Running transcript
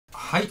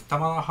はい、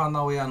玉那覇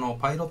直哉の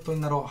パイロット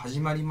になろう始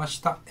まりまし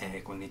た。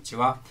こんにち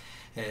は。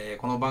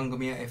この番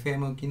組は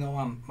FM 宜野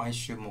湾毎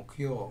週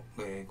木曜、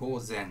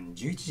午前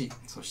11時、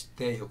そし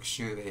て翌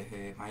週、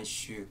毎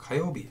週火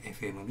曜日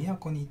FM 宮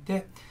古に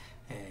て、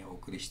お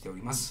送りしてお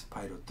ります。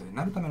パイロットに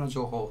なるための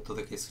情報をお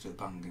届けする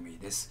番組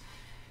です。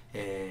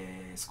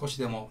少し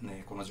でも、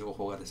この情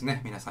報がです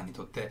ね、皆さんに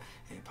とって、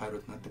パイロッ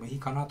トになってもいい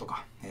かなと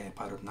か、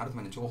パイロットになるた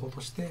めの情報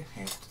として、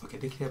お届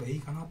けできればいい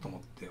かなと思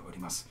っており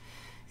ます。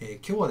今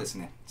日はです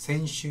ね、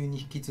先週に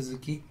引き続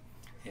き、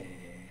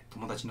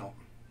友達の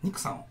ニック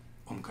さんを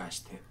お迎えし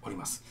ており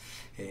ます。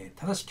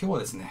ただし今日は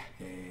ですね、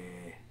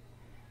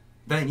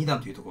第2弾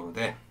というところ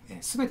で、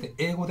全て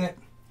英語で、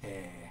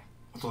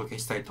お届け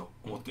したいと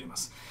思っておりま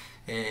す。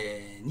ニ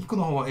ック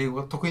の方は英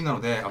語が得意な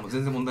ので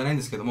全然問題ないん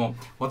ですけども、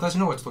私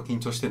の方がちょっと緊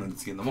張してるんで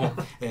すけれども、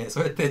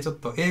そうやってちょっ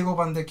と英語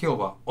版で今日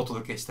はお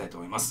届けしたいと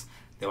思います。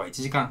では1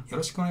時間よ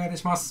ろしくお願いいた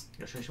します。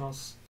よろしくお願いしま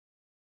す。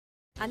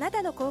あな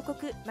たの広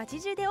告、街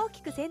中で大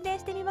きく宣伝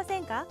してみませ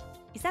んか？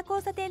伊佐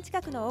交差点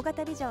近くの大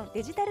型ビジョン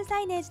デジタル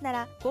サイネージな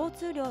ら、交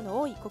通量の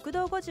多い国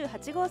道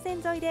58号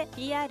線沿いで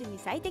PR に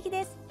最適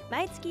です。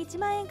毎月1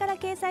万円から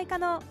掲載可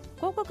能。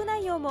広告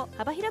内容も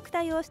幅広く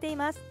対応してい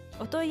ます。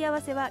お問い合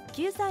わせは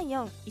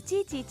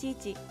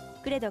 934-1111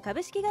 クレド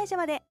株式会社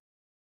まで。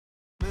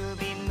ムー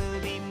ビンム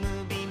ービンム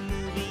ービンム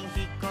ービン、引っ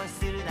越し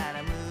するな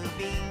らムー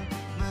ビン、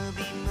ムー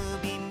ビンム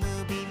ービンム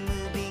ービンム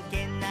ービン、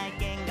県内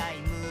県外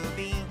ムー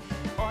ビン、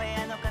お部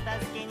屋の片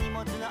付け荷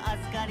物の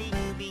預かりム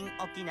ービン、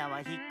沖縄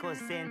引っ越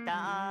しセン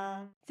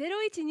ター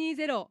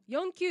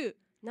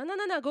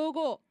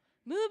 0120-49-7755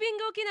 ムービン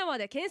グ沖縄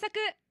で検索。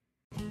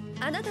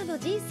あなたの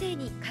人生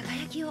に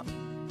輝きを、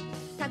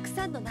たく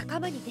さんの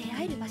仲間に出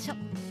会える場所、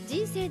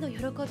人生の喜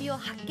びを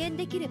発見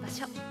できる場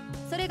所、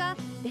それが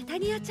ベタ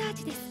ニアチャー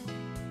チです。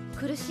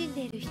苦しん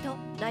でいる人、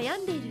悩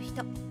んでいる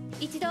人、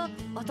一度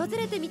訪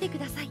れてみてく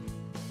ださい。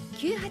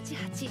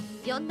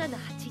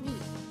 988-4782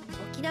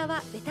 沖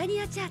縄ベタニ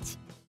アチャーチ。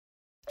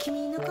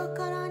君の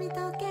心に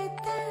溶け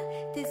た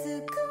手作り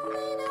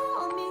の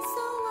お味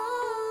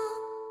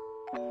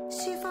噌を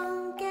シフォ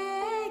ンケ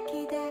ー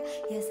キで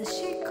優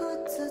しく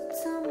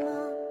包む、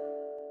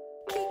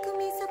聞く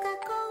味噌加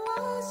工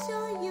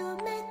醤油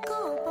め工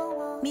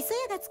房、味噌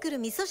屋が作る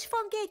味噌シフォ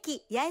ンケー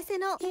キ八重瀬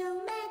の夢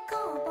工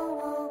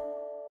房。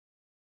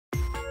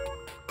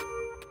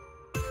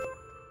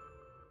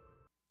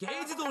軽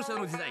自動車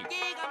の時代、軽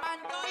がマ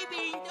ンドイ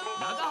ビンド、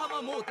長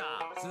浜モータ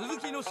ー、鈴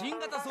木の新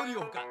型ソリ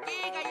オか、軽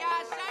が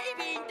やさい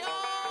ビンド、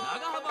長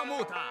浜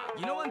モータ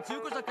ー、宜野湾中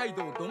古車街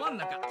道ど真ん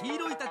中、黄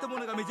色い建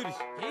物が目印、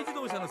軽自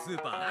動車のスー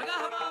パー、長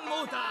浜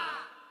モータ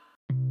ー。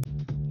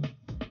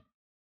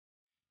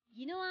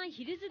宜野湾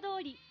ヒルズ通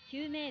り、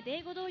旧名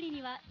デーゴ通り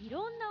にはい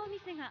ろんなお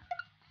店が。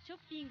ショッ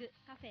ピング、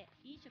カフェ、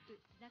飲食、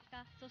雑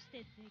貨、そし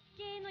て絶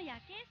景の夜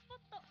景スポッ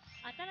ト。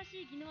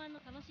新しい宜野湾の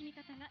楽しみ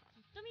方が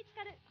きっと見つ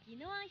かる宜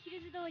野湾ヒル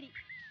ズ通り。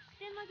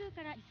天満宮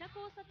から伊佐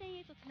交差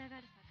点へとつなが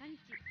る坂道、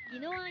宜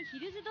野湾ヒ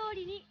ルズ通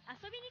りに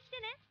遊びに来て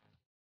ね。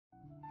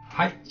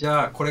はい、じ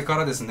ゃあこれか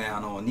らですね、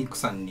ニック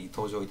さんに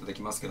登場いただ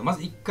きますけど、ま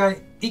ず一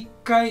回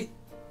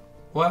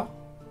Well,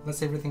 let's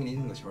say everything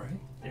in English, right?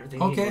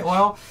 Everything Okay, in English.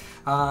 well,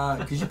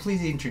 could you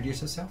please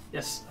introduce yourself?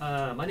 Yes,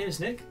 my name is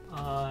Nick.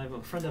 I'm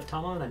a friend of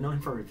Tama, and I've known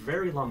him for a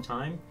very long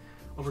time,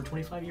 over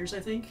 25 years, I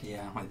think.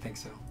 Yeah, I think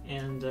so.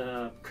 And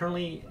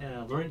currently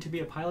learning to be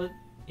a pilot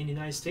in the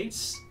United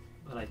States.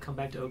 But I've come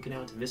back to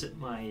Okinawa to visit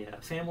my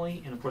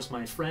family and, of course,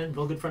 my friend,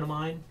 real good friend of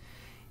mine.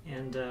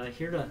 And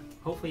here to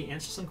hopefully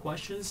answer some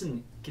questions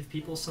and give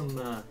people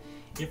some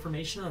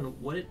information on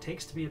what it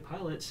takes to be a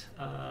pilot,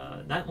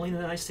 not only in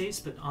the United States,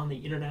 but on the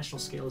international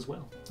scale as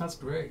well. That's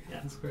great.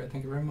 Yeah. That's great.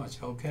 Thank you very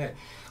much. Okay.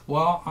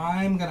 Well,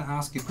 I'm gonna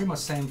ask you pretty much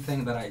the same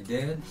thing that I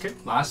did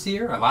last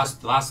year,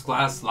 last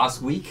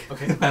week.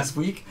 Okay. Last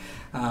week,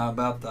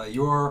 about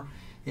your,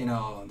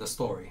 the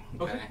story.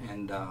 Okay.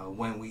 And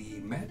when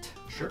we met,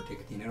 Sure.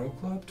 at the Nero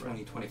Club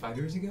 25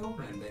 years ago,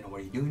 and then what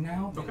are you doing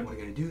now? Okay. And what are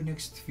you gonna do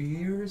next few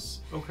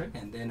years? Okay.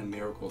 And then a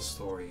miracle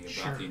story about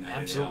Sure, the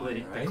United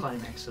absolutely. Airlines, right? The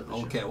climax of the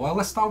show. Okay, well,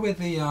 let's start with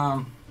the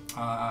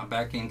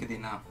back in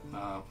Kadena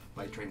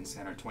Flight Training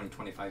Center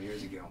 25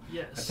 years ago.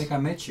 Yes. I think I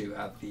met you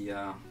at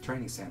the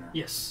training center.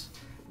 Yes.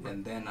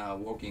 And then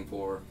working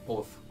for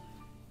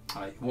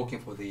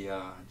the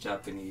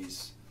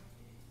Japanese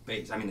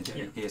base. I mean,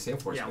 the US Air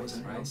Force Yeah, I base, was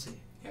in right? LC.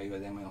 Yeah, you were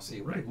at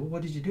MLC. Right.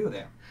 What did you do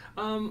there?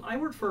 I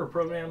worked for a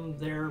program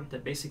there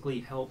that basically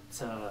helped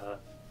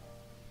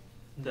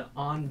the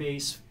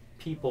on-base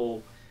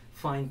people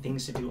find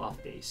things to do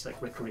off-base,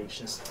 like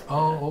recreation stuff.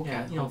 Oh, okay.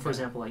 Yeah, for okay.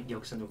 example, like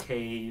Yokusando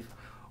Cave,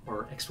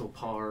 or Expo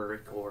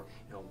Park, or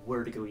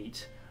where to go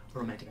eat a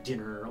romantic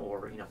dinner,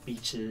 or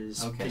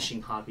beaches, Okay.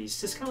 fishing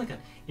hobbies. Just kind of like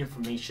an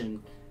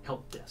information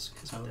help desk.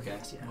 Is what that Okay.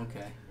 is, yeah.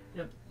 Okay.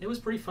 Yep. It was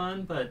pretty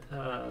fun, but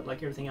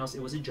like everything else,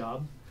 it was a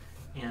job.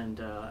 And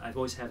I've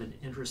always had an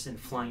interest in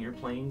flying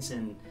airplanes,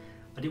 and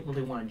I didn't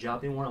really want a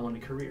job anymore, I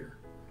wanted a career.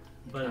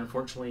 But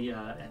unfortunately,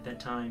 at that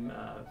time,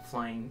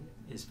 flying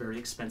is very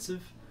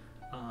expensive.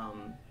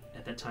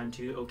 At that time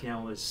too,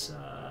 Okinawa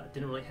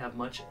didn't really have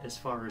much as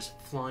far as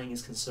flying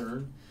is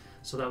concerned.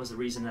 So that was the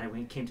reason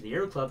I came to the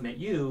Aero Club, met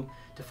you,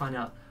 to find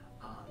out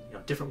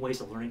different ways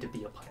of learning to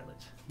be a pilot.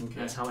 Okay.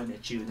 That's how I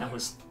met you. That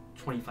was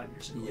 25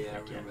 years ago. Yeah, I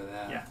remember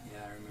that. Yeah,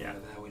 I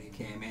remember that when you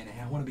came in.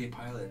 I want to be a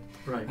pilot.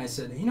 Right. I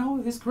said,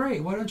 it's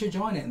great. Why don't you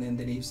join it? And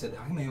then he said,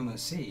 I'm an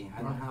MOC.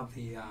 I don't have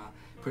the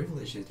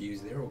privilege to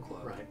use the Aero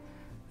Club. Right.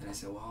 And I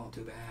said, well,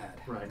 too bad.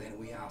 Right. Then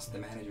we asked the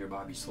manager,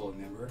 Bobby Soul,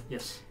 remember?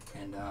 Yes.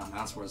 And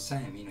answer was the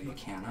same. You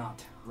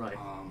cannot. Right.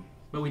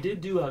 But we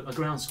did do a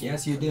ground school.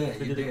 Yes, you did.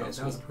 We You did. did.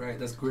 That was great.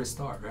 That's a great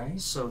start, right?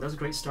 So that was a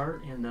great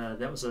start, and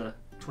that was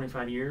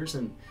 25 years.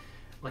 And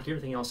like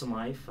everything else in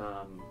life,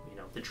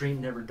 the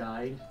dream never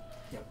died.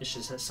 Yep. It's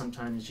just that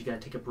sometimes you got to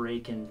take a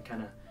break and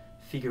kind of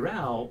figure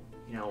out,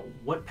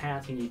 what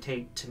path can you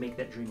take to make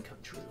that dream come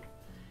true.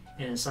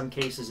 And in some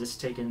cases, it's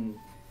taken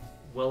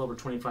well over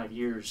 25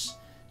 years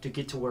to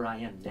get to where I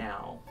am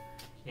now.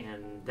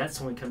 And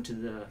that's when we come to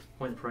the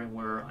point of the program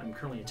where I'm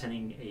currently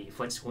attending a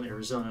flight school in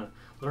Arizona,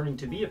 learning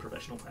to be a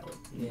professional pilot.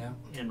 Yeah.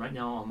 And right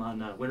now I'm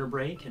on winter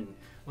break, and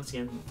once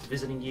again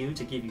visiting you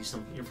to give you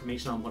some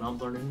information on what I'm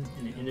learning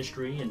in the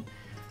industry and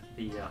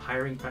the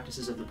hiring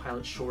practices of the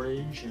pilot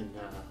shortage, and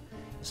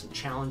some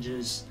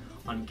challenges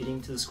on getting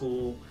to the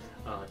school,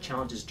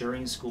 challenges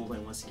during school,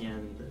 and once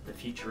again the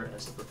future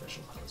as a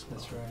professional pilot as well.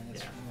 That's right.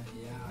 That's Yeah.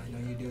 right. Yeah,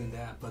 I know you're doing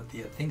that, but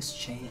the things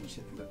changed.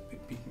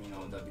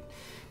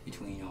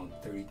 Between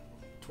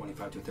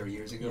 25 to 30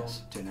 years ago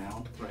Yes. to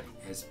now, Right.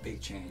 it's a big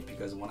change.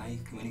 Because when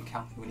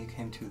you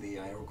came to the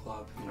Aero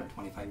Club,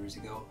 25 years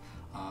ago,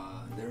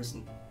 there's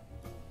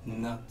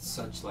not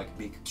such like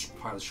big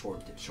pilot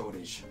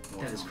shortage.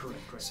 That is correct.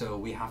 Right. So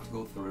we have to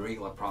go through a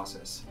regular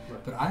process.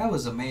 Right. But I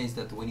was amazed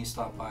that when you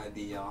stopped by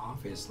the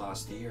office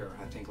last year,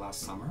 I think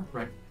last summer,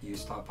 Right. you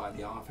stopped by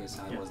the office,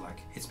 and I Yeah. was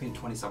like, it's been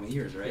 20-something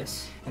years, right?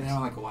 Yes. And then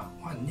I'm like, wow,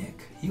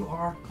 Nick, you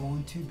are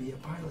going to be a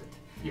pilot.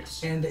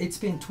 Yes. And it's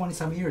been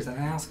 20-some years, and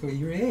I asked her,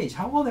 your age,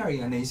 how old are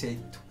you? And they said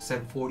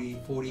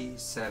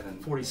 47.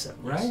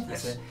 47. Right? Yes. I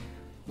said,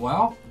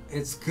 well,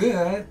 it's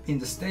good in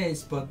the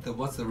States, but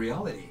what's the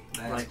reality?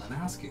 That's Right. what I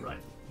asked you. Right.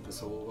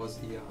 So what was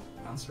the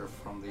answer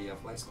from the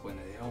flight school and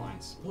the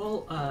airlines?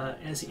 Well,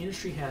 as the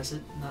industry has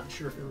it, not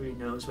sure if everybody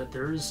knows, but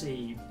there is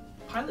a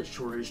pilot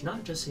shortage,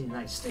 not just in the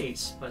United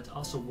States, but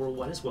also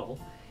worldwide as well.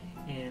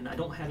 And I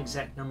don't have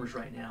exact numbers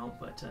right now,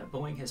 but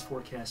Boeing has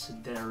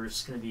forecasted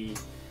there's going to be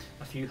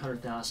a few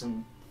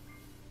 100,000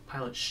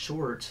 pilots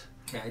short.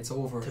 Yeah, it's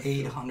over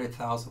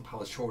 800,000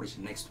 pilot shortage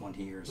in the next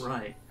 20 years.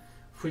 Right.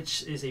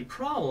 Which is a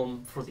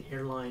problem for the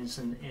airlines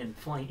and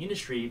flying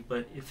industry,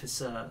 but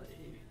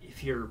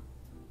if your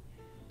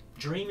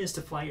dream is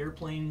to fly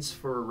airplanes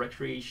for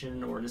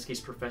recreation, or in this case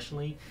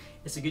professionally,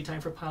 it's a good time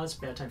for pilots,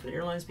 bad time for the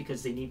airlines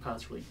because they need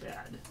pilots really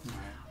bad.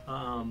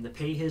 Right. The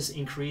pay has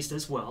increased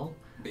as well,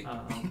 Big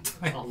a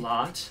time.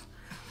 lot.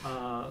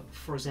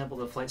 For example,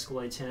 the flight school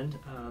I attend,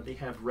 they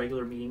have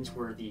regular meetings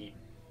where the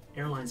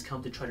airlines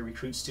come to try to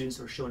recruit students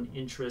or show an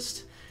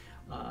interest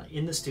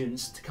in the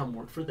students to come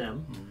work for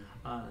them.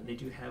 They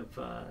do have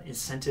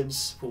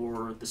incentives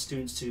for the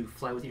students to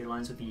fly with the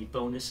airlines, with the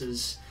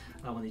bonuses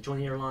when they join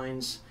the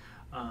airlines.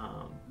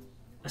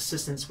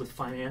 Assistance with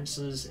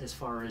finances, as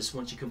far as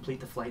once you complete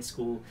the flight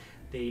school,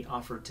 they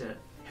offer to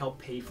help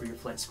pay for your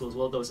flight school as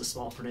well, though it's a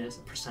small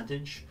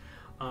percentage.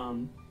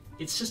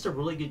 It's just a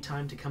really good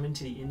time to come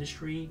into the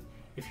industry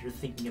if you're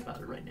thinking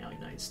about it right now in the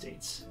United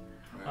States.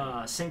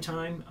 Right. Same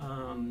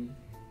time,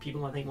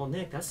 people might think, well,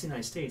 Nick, that's the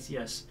United States,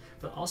 yes.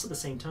 But also at the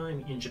same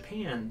time, in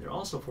Japan, they're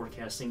also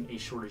forecasting a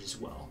shortage as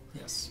well.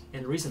 Yes.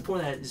 And the reason for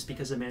that is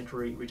because of the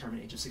mandatory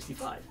retirement age of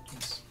 65.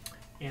 Yes.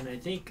 And I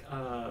think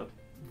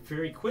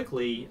very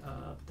quickly,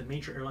 the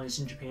major airlines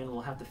in Japan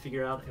will have to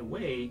figure out a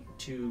way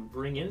to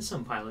bring in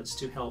some pilots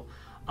to help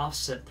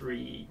offset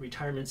the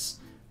retirements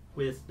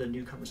with the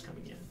newcomers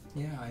coming in.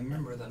 Yeah, I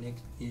remember that Nick,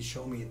 you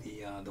showed me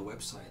the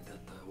website that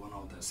one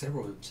of the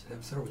several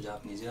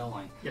Japanese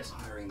airlines Yes.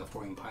 hiring the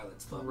foreign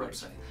pilots. The Right.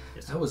 website.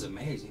 Yes. I was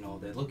amazed.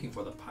 They're looking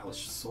for the pilots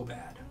so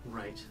bad.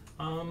 Right.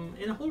 And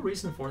the whole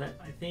reason for that,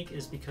 I think,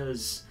 is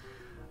because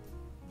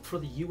for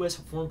the U.S.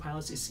 foreign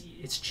pilots,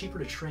 it's cheaper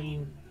to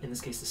train, in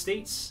this case, the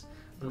States.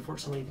 But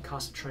unfortunately, the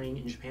cost of training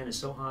in Japan is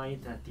so high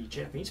that the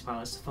Japanese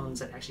pilots, the funds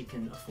that actually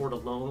can afford a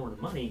loan or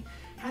the money,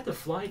 had to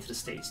fly to the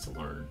States to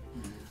learn.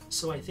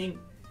 So I think,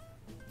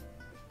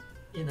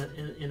 in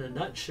a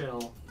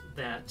nutshell,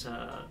 that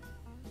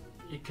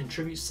it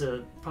contributes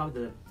to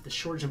probably the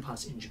shortage in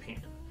pilots in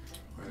Japan.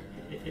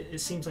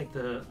 It seems like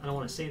I don't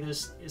want to say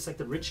this, it's like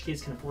the rich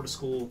kids can afford a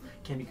school,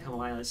 can become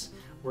pilots,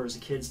 whereas the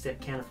kids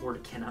that can't afford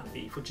it cannot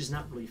be, which is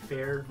not really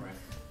fair. Right.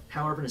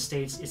 However, in the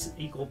States, it's an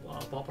equal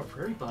ballpark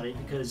for everybody,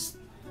 because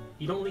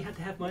you don't really have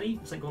to have money.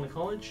 It's like going to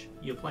college.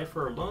 You apply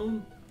for a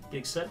loan, get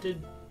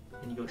accepted,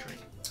 and you go train.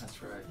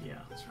 That's right. Yeah.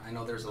 That's right. I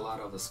know there's a lot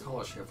of the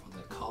scholarship for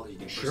the college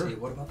university. Sure.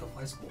 What about the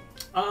flight school?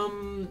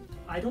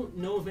 I don't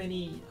know of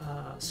any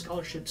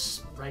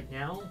scholarships right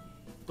now,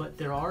 but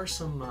there are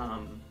some,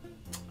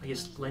 I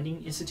guess,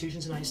 lending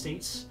institutions in the United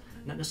States,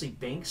 not necessarily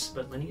banks,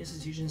 but lending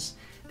institutions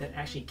that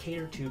actually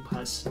cater to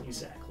pilots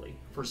exactly.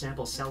 For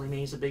example, Sallie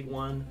Mae is a big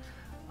one.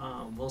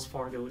 Wells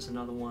Fargo is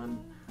another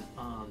one.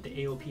 The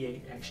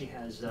AOPA actually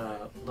has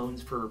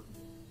loans for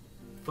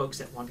folks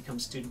that want to become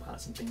student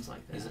pilots and things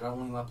like that. Is it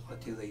only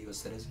applied to the U.S.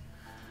 citizen?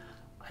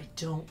 I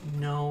don't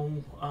know.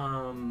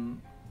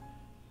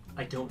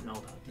 I don't know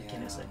about. I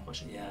can't answer that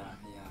question. Yeah,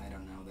 I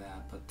don't know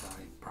that, but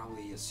I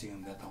probably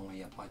assume that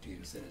only apply to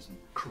U.S. citizen.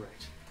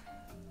 Correct.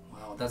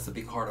 Well, that's a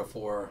big hurdle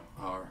for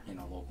our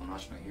local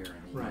national here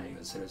in Right.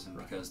 U.S. citizen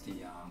Right. because the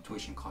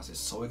tuition cost is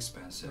so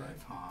expensive.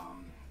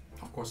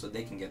 Of course,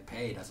 they can get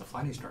paid as a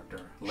flight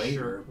instructor later,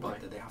 Sure, but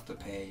right. they have to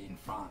pay in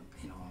front,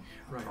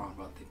 Right. upfront,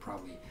 but they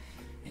probably,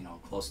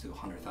 close to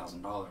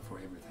 $100,000 for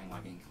everything,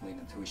 like including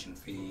the tuition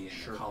fee and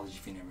Sure. the college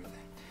fee and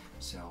everything.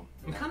 So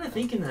I'm kind of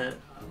thinking that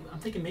I'm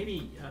thinking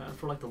maybe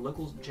for like the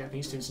local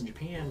Japanese students in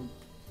Japan,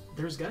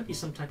 there's got to be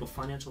some type of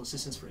financial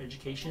assistance for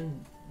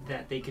education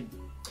that they could,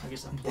 I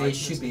guess, apply. They to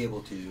should this. be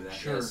able to do that.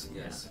 Sure, Yes,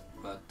 yeah. yes.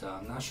 But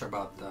I'm not sure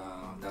about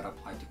that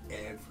apply to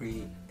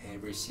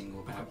every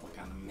single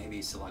applicant.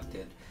 Maybe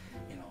selected,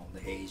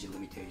 the age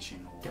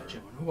limitation or Gotcha.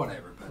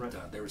 whatever. But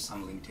Right. there is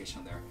some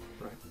limitation there.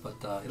 Right.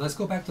 But let's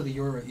go back to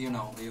your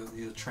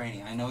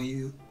training. I know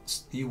you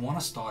want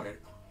to start at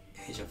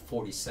age of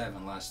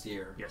 47 last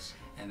year. Yes.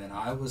 And then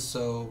I was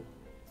so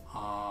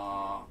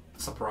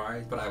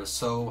surprised, but I was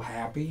so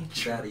happy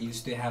that you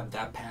still have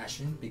that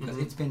passion because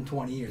it's been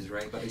 20 years,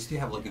 right? But I still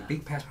have like a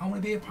big passion. I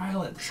want to be a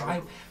pilot. So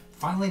I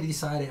finally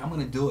decided I'm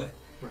going to do it.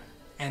 Right.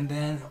 And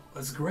then it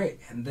was great.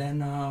 And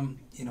then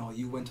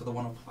you went to the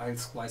one of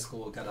flight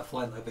school, got a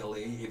flight level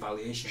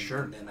evaluation.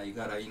 Sure. And then you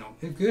got a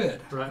you're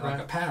good, Right, like right.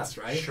 a pass,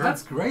 right? Sure.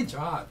 That's a great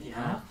job. You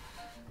Yeah. know?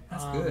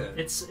 That's good.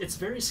 It's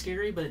very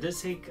scary, but it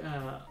does take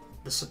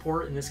the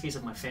support, in this case,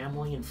 of my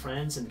family and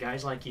friends and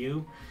guys like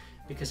you,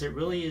 because it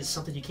really is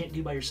something you can't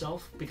do by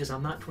yourself, because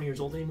I'm not 20 years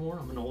old anymore.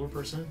 I'm an older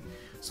person.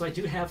 So I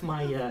do have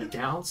my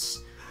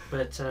doubts,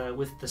 but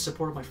with the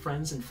support of my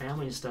friends and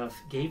family and stuff,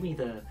 gave me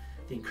the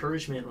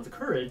encouragement or the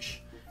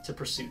courage to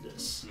pursue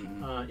this.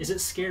 Is it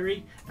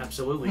scary?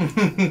 Absolutely.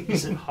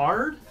 Is it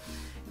hard?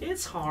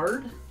 It's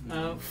hard.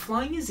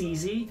 Flying is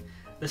easy.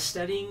 The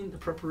studying, the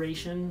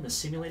preparation, the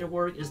simulator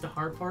work is the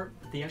hard part.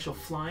 The actual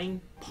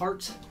flying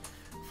part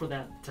for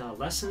that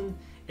lesson,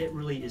 it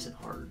really isn't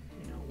hard,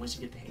 once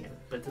you get the hang of it.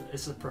 But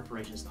it's the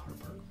preparation is the hard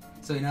part.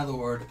 So in other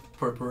words,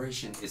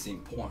 preparation is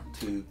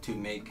important to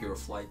make your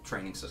flight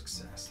training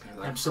success. Is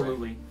that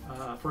Absolutely.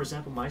 For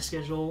example, my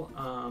schedule,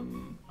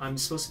 I'm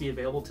supposed to be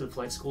available to the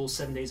flight school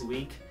 7 days a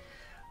week.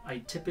 I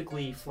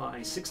typically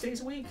fly 6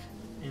 days a week,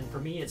 and for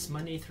me it's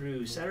Monday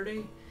through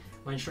Saturday.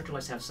 My instructor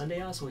likes to have Sunday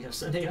off, so we have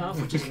Sunday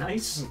off, which is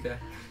nice. Okay.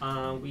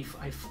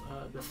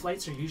 The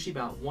flights are usually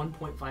about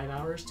 1.5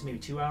 hours to maybe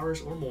 2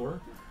 hours or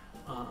more.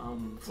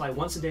 Fly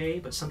once a day,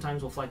 but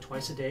sometimes we'll fly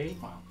twice a day.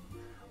 Wow.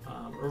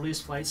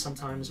 Earliest flights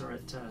sometimes are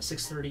at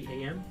 6:30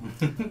 a.m.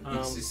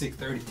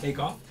 6:30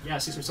 takeoff? Yeah,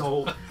 6:30.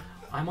 So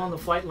I'm on the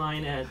flight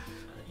line at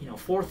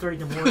 4:30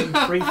 in the morning,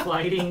 free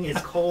flighting.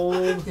 It's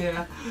cold.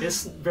 Yeah.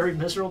 It's very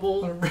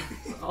miserable.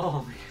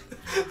 Oh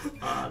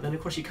man. Then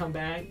of course you come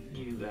back,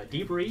 you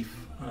debrief.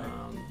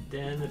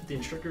 Then if the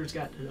instructor's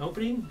got an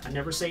opening, I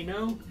never say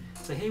no.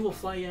 Say, hey, we'll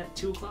fly at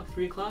 2 o'clock,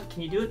 3 o'clock.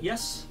 Can you do it?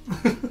 Yes.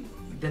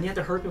 Then you have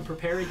to hurry up and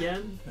prepare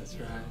again. That's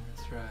right.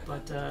 That's right.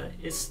 But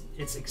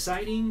it's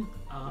exciting.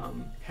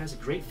 Has a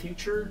great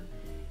future,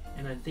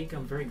 and I think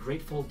I'm very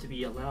grateful to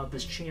be allowed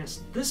this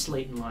chance this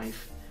late in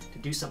life to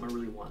do something I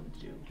really wanted to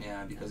do.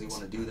 Yeah, because you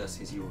want to do that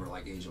since you were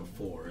like age of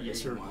 4. Right? Yes,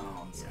 sir.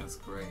 Wow, Yeah. that's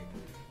great.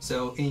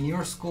 So in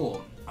your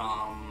school,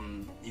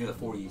 you're the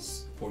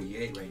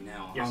 48 right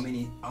now. Yes. How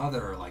many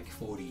other like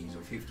 40s or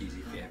 50s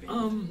if you have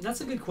any?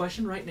 That's a good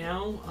question. Right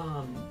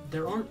now,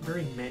 there aren't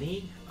very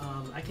many.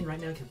 I can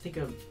think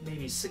of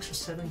maybe 6 or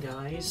 7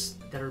 guys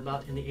that are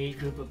about in the age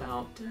group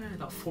about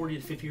 40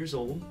 to 50 years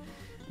old.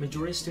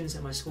 Majority of students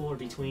at my school are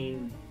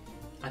between,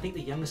 I think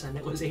the youngest I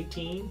met was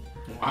 18.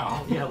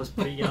 Wow. Yeah, I was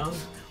pretty young.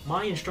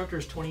 My instructor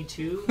is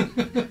 22.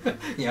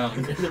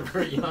 Young. They're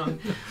very young.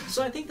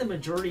 So I think the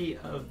majority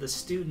of the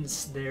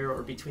students there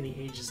are between the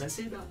ages, I'd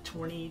say about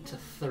 20 to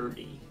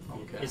 30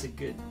 Okay. is a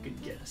good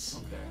guess.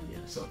 Okay.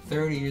 Yes. So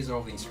 30 years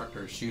old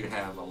instructors should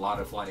have a lot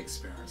of flight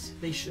experience.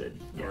 They should.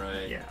 Yeah.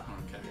 Right. Yeah.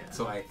 Okay. Yeah.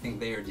 So I think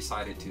they are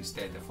decided to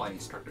stay at the flight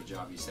instructor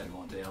job instead of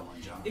going to the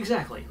airline job.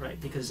 Exactly, right.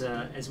 Because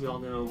as we all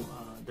know,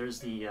 there's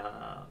the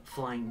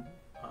flying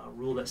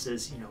rule that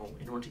says,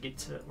 in order to get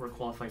to or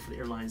qualify for the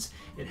airlines,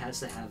 you have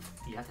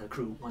to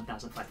accrue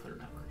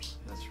 1,500 hours.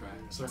 That's right.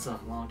 So that's a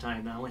long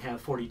time. I only have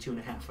 42 and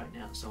a half right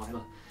now, so I have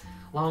a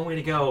long way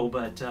to go,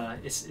 but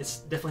it's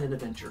definitely an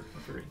adventure. A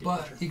very good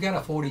But adventure. you got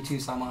a 42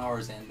 some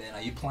hours, and then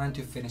you plan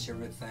to finish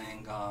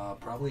everything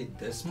probably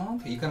this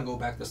month. You're gonna go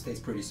back to the States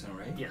pretty soon,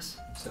 right? Yes.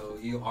 So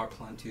you are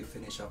planning to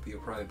finish up your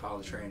private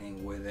pilot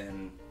training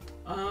within.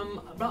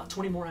 About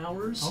 20 more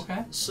hours.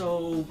 Okay.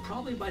 So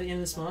probably by the end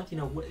of this month,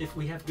 if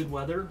we have good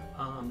weather,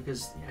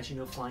 because as you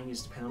know, flying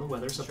is dependent on the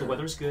weather. So if the Sure.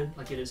 weather's good,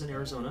 like it is in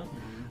Arizona,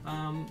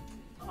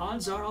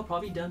 Odds are I'll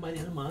probably be done by the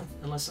end of the month,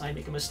 unless I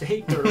make a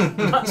mistake or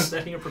not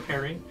studying or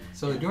preparing.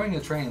 So during the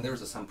training,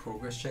 there's some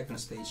progress check and a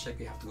stage check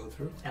you have to go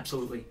through?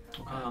 Absolutely.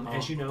 Okay.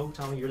 As you know,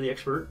 Tommy, you're the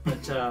expert,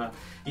 but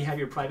you have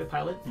your private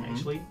pilot,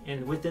 actually,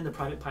 and within the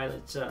private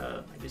pilot,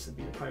 I guess it'd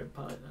be the private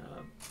pilot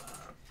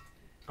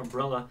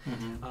umbrella,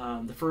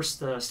 the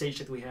first stage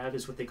check that we have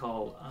is what they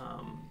call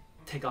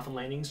takeoff and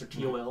landings, or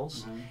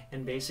TOLs,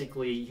 and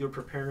basically you're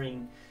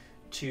preparing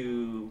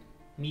to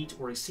meet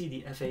or exceed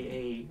the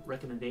FAA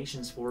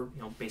recommendations for,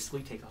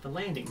 basically takeoff and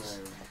landings.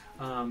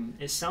 Right.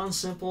 It sounds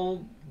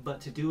simple,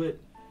 but to do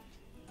it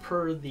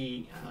per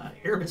the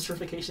airman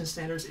certification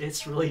standards,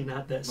 it's really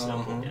not that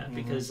simple.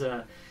 Because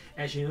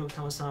as you know,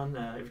 Thomas-san,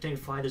 every time you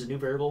fly, there's a new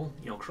variable.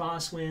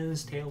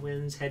 Crosswinds,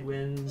 tailwinds,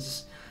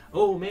 headwinds.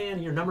 Oh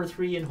man, you're number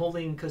 3 in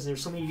holding because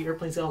there's so many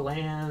airplanes that'll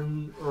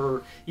land,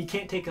 or you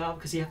can't take off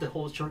because you have to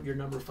hold short your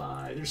number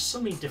 5. There's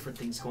so many different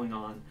things going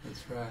on.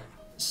 That's right.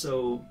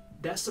 So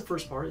that's the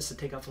first part, is the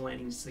takeoff and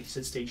landings, like you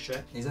said, stage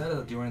check. Is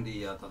that during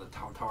the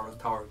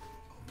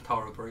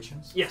tower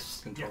operations?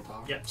 Yes. Control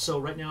tower? Yeah. So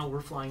right now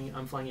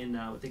I'm flying in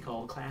what they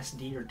call Class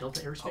D or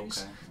Delta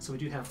airspace. Okay. So we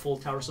do have full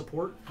tower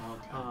support.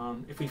 Okay.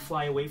 If we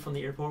fly away from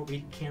the airport,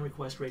 we can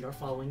request radar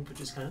following, which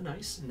is kind of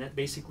nice, and that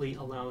basically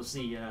allows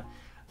the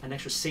an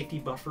extra safety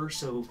buffer,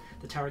 so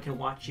the tower can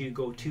watch you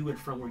go to and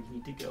from where you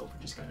need to go,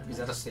 which is kind of nice. Is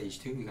that a stage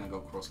 2? You're gonna go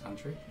cross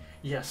country?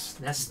 Yes,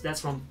 that's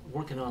what I'm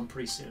working on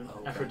pretty soon,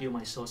 after I do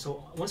my solo.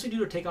 So once we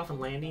do our takeoff and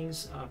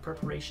landings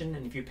preparation,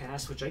 and if you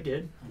pass, which I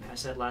did, I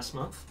passed that last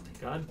month,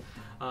 thank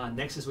God.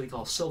 Next is what we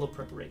call solo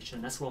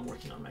preparation. That's what I'm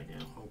working on right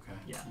now. Okay.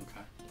 Yeah.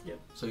 Okay. Yep.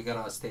 So you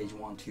got a stage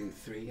 1, 2,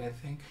 3, I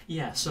think?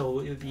 Yeah, so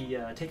it would be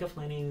takeoff,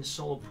 landings,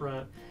 solo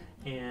prep,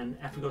 and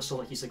after we go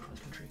solo, like you said, cross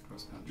country.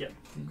 Cross country. Yep.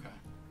 Okay.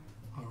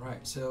 All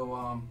right.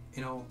 So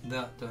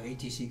the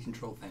ATC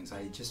control things,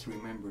 I just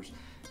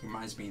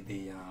reminds me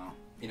the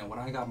when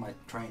I got my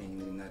training in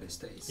the United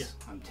States,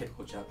 I'm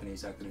typical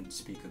Japanese. I couldn't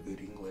speak a good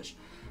English,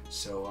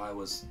 so I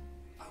was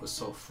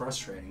so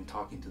frustrating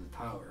talking to the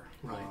tower.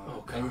 Right.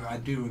 I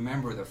do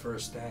remember the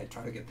first day I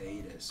tried to get the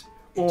ATIS.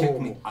 It took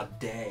me a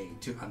day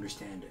to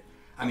understand it.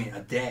 I mean,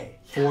 a day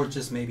for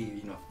just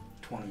maybe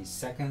 20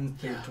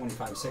 seconds,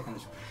 25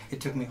 seconds.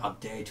 It took me a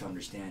day to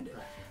understand it.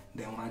 Right.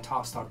 Then when I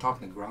started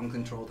talking to ground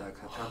control, that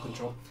tower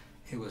control,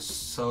 it was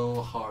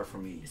so hard for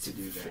me to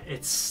do that.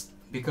 It's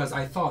because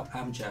I thought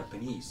I'm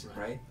Japanese,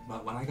 right?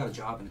 But when I got a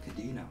job in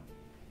Kadena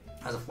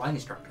as a flight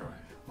instructor,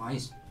 my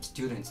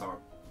students are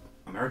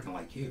American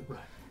like you,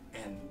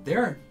 and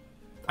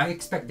I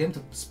expect them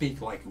to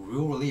speak like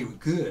really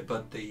good,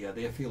 but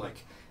they feel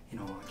like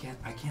I can't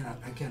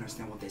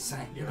understand what they're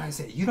saying. I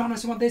say, you don't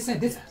understand what they're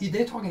saying.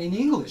 They're talking in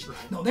English.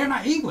 No, they're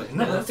not English.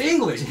 No, that's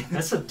English.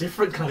 That's a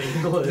different kind of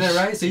English. Is that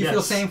right? So you feel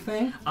the same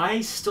thing?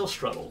 I still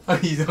struggle. Oh,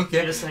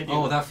 okay. Yes, I do.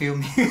 Oh, that feel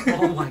me.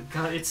 Oh my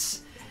God,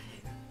 it's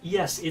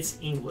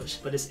English,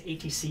 but it's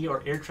ATC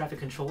or air traffic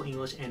control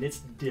English, and it's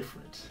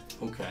different.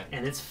 Okay.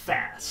 And it's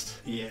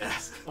fast.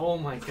 Yes. Oh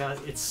my God,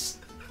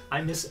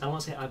 I want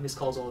to say I miss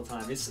calls all the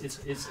time.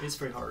 It's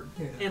very hard.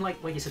 Yeah. And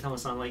like you said,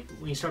 Thomas-san, like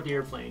when you start the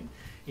airplane,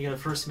 you gotta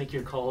first make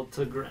your call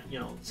to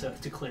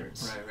to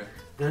clearance. Right.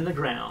 Then the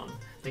ground.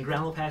 Then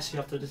ground will pass you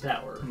up to the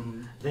tower.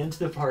 Then to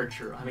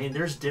departure. I mean,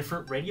 there's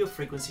different radio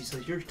frequencies. So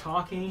if you're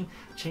talking,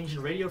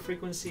 changing radio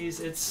frequencies,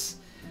 it's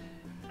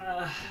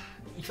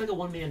you feel like a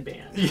one-man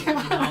band.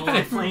 Yeah.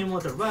 I'm playing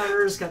with the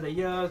rudders, got the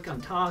yoke,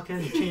 I'm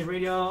talking, you change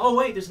radio. Oh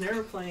wait, there's an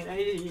airplane.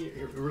 Hey,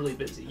 you're really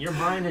busy. Your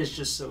mind is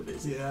just so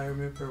busy. Yeah, I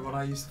remember when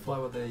I used to fly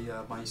with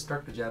my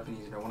instructor,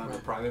 Japanese, when I was a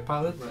private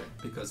pilot,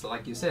 because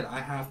like you said, I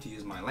have to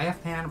use my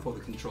left hand for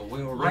the control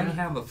wheel, right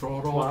hand the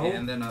throttle,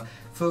 and then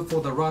foot for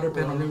the rudder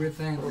pedal and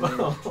everything.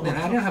 And then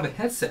I didn't have a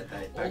headset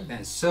back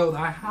then, so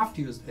I have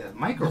to use the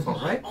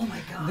microphone, right? Oh my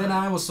God. Then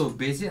I was so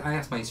busy, I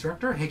asked my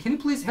instructor, hey, can you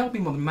please help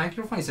me with the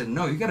microphone? He said,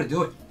 no, you gotta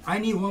do it. I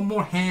need one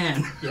more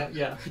hand.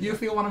 Yeah. You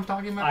feel what I'm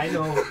talking about? I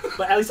know,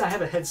 but at least I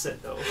have a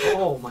headset though.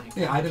 Oh my God.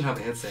 Yeah, I didn't have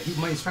a headset.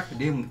 My instructor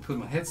didn't put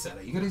my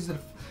headset. You gotta use the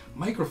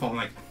microphone.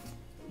 Like,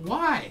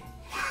 why?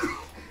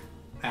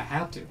 I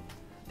had to.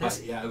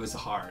 But yeah, it was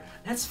hard.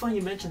 That's funny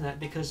you mentioned that,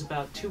 because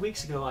about 2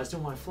 weeks ago I was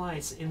doing my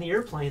flights. In the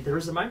airplane there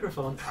was a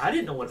microphone. I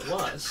didn't know what it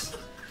was.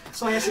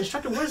 So I asked the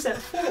instructor, what is that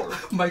for?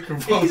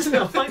 Microphone. He said,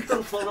 a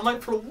microphone. I'm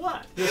like, for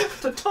what?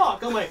 To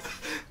talk. I'm like...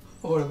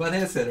 Or about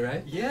headset,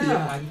 right?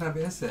 Yeah. I didn't have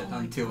a headset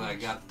until I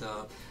got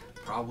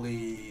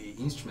probably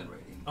instrument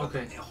rating. But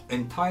okay.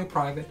 Entire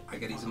private, I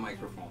got to use a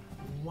microphone.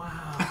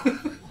 Wow. Oh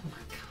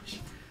my gosh.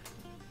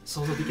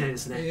 So the beginning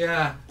is next.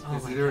 Yeah.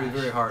 It's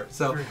very hard.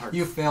 So very hard.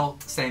 You feel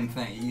same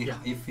thing.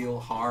 You feel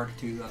hard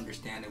to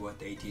understand what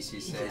the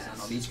ATC says. Yes. I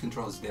know each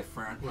control is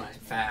different. Right.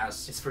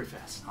 Fast. It's very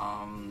fast.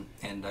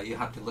 And you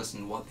have to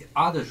listen what the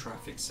other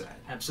traffic said.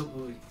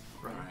 Absolutely.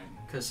 Right.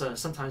 Because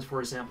sometimes, for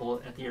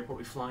example, at the airport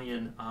we fly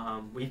in,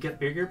 we get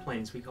big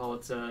airplanes. We call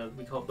it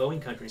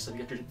Boeing country. So we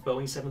get your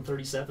Boeing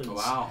 737s.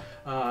 Wow.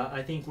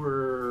 I think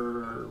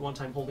we're one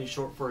time holding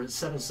short for a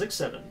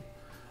 767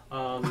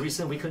 The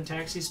reason we couldn't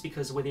taxi is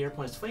because of the way the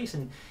airplane is placed,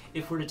 and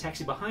if we were to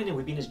taxi behind him,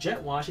 we'd be in his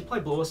jet wash, he'd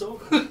probably blow us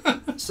over.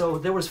 So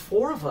there was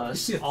 4 of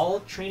us, all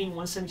training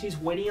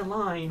 172s, waiting in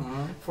line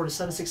for the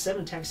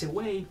 767 taxi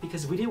away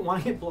because we didn't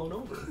want to get blown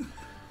over.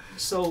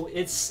 So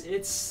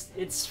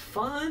it's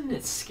fun,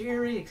 it's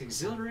scary, it's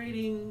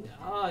exhilarating.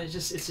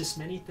 It's just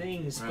many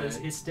things, but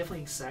it's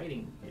definitely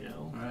exciting, you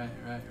know.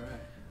 Right.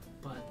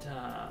 But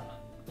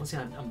once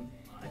again,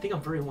 I think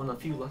I'm one of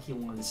the few lucky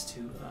ones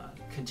to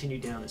continue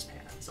down this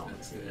path. It's all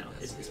I'm saying now.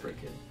 It's very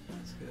good.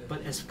 That's good.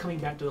 But as coming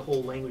back to the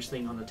whole language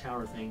thing on the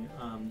tower thing,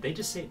 they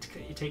just say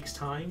it takes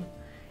time,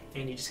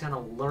 and you just kind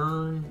of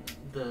learn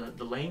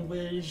the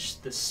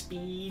language, the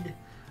speed.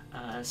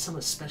 Some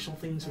of the special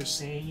things they're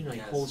saying, like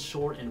hold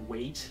short and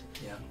wait.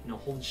 Yeah. You know,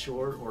 hold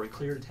short or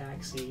clear to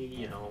taxi.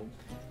 You know,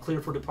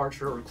 clear for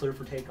departure or clear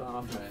for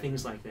takeoff.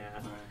 Things like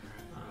that.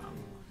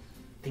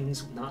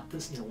 Things not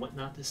to, what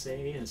not to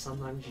say, and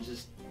sometimes you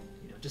just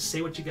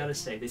say what you got to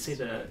say. They say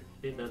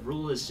the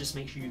rule is just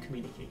make sure you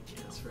communicate. You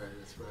know? That's right.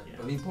 Yeah.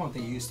 But the important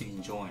thing, you used to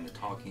enjoy the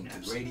talking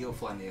to radio,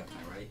 flying the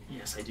airplane, right?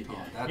 Yes, I do. Oh,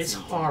 Yeah. that's It's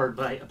important. hard,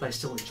 but I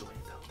still enjoy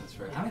it though. That's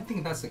right. And I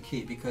think that's the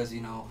key because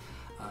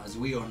as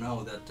we all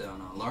know that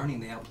learning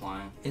the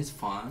airplane is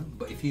fun,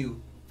 but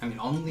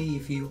only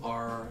if you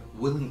are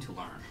willing to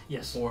learn.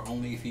 Yes. Or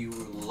only if you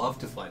love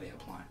to fly the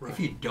airplane. Right. If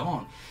you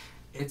don't,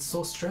 it's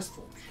so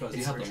stressful because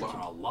you have to learn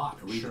a lot,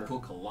 read the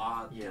book a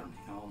lot. Yeah.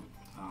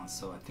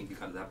 So I think you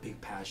got that big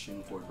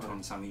passion for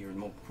 20-some years,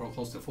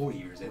 close to 4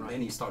 years, and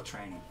then you start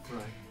training.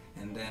 Right.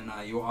 And then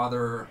your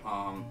other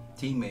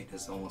teammate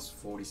is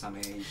almost 40-some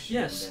age.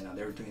 Yes. And then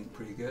they're doing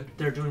pretty good.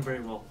 They're doing very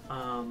well.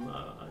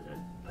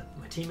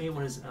 My teammate,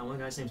 one of the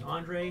guy's name's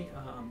Andre.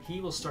 He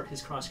will start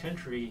his cross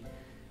country.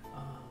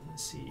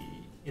 Let's see,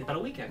 in about a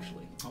week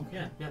actually.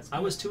 Okay. Yeah. I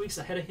was 2 weeks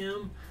ahead of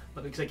him,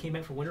 but because I came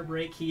back from winter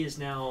break, he is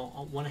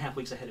now 1.5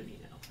 weeks ahead of me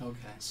now.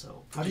 Okay.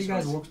 So how do you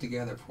guys work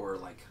together for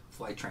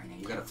flight training?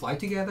 You got to fly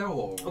together,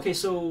 or? Okay,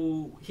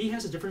 so he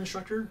has a different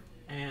instructor,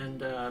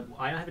 and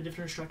I have a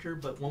different instructor.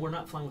 But when we're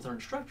not flying with our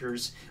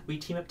instructors, we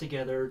team up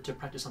together to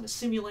practice on the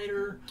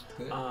simulator.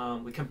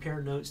 We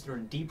compare notes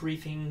during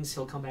debriefings.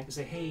 He'll come back and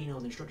say, "Hey, the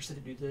instructor said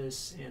to do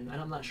this," and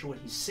I'm not sure what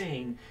he's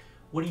saying.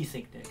 What do you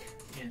think, Nick?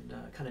 And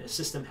kind of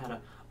assist them how to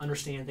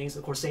understand things.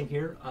 Of course, same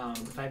here.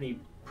 If I have any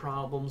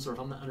problems or if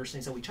I'm not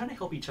understanding something, we try to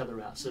help each other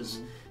out. So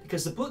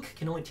because the book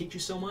can only teach you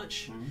so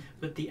much,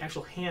 but the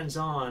actual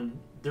hands-on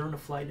during the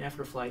flight and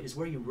after flight is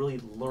where you really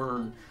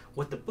learn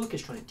what the book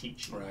is trying to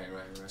teach you. Right.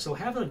 So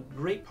having a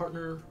great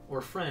partner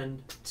or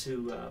friend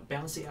to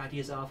bounce the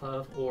ideas off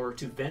of, or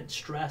to vent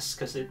stress,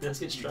 because it does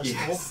get stressful.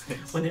 Yes.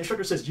 When the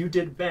instructor says you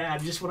did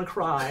bad, you just want to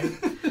cry.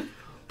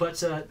 But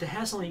to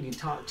have someone you can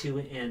talk to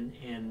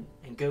and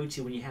go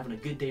to when you're having a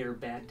good day or a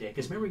bad day.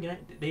 Because remember,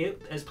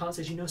 as pilots,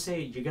 as you know,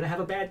 say you're going to have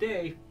a bad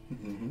day.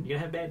 You're going to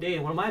have a bad day.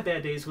 And one of my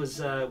bad days was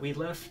we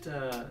left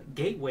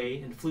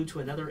Gateway and flew to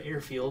another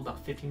airfield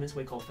about 15 minutes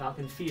away called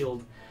Falcon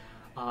Field.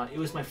 It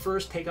was my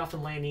first takeoff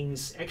and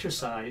landings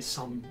exercise,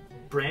 so I'm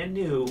brand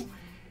new.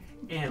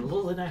 And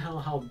little did I know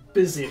how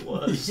busy it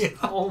was. Yeah.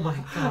 Oh my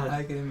God.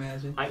 I can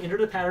imagine. I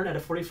entered a pattern at a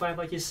 45,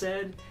 like you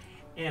said.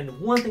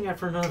 And one thing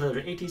after another,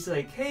 the AT's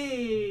like,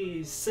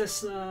 "Hey,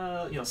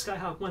 Cessna,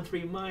 Skyhawk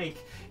 13 Mike,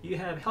 you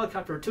have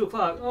helicopter at 2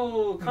 o'clock.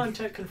 Oh,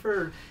 contact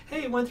conferred.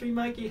 Hey, 13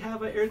 Mike, you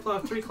have an air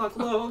clock 3 o'clock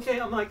low. Okay."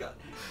 I'm like,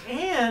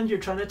 and you're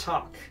trying to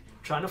talk,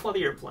 trying to fly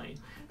the airplane,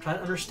 trying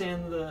to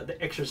understand the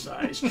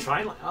exercise,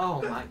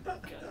 oh my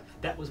God,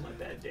 that was my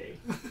bad day.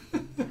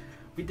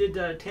 We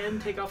did 10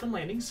 takeoff and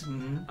landings.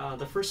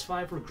 The first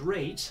 5 were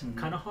great,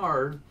 kind of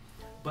hard,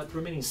 but the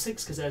remaining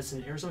 6, because as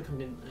in Arizona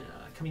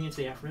coming into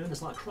the afternoon,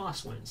 there's a lot of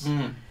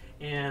crosswinds.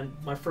 And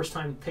my first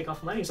time takeoff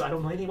and landing, so I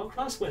don't know anything about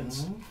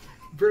crosswinds.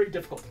 Very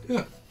difficult.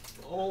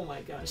 Oh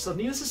my gosh. So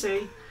needless to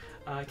say,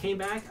 came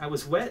back, I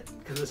was wet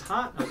because it was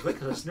hot, I was wet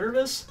because I was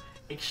nervous,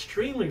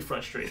 extremely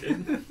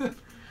frustrated.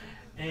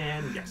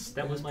 And yes,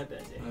 that was my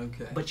bad day.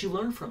 Okay. But you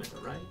learn from it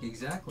though, right?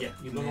 Exactly. Yeah,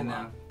 you learn a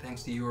lot.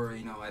 Thanks to your,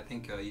 I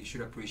think you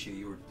should appreciate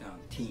your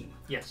team.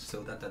 Yes.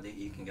 So that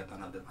you can get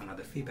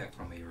another feedback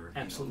from your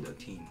Absolutely.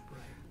 Team. Right.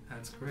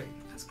 That's great.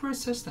 That's a great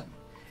system.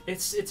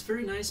 It's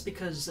very nice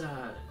because,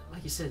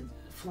 like you said,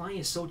 flying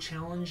is so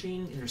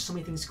challenging and there's so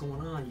many things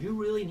going on. You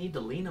really need to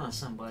lean on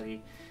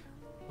somebody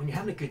when you're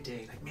having a good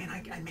day. Like, man,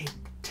 I made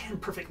 10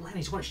 perfect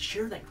landings. You want to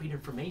share that great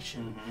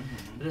information.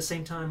 At the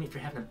same time, if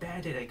you're having a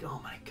bad day, like,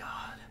 oh my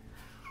God,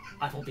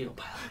 I won't be a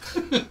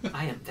pilot.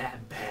 I am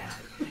that bad.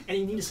 And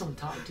you need someone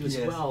to talk to as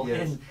well.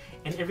 Yes.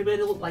 And everybody,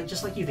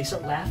 just like you, they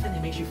start laughing.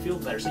 It makes you feel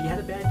better. So you had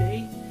a bad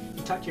day.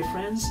 You talk to your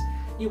friends.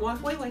 You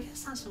walk away like,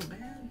 it's not so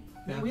bad.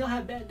 Yeah. We all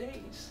have bad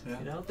days,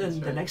 Then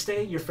the next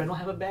day, your friend will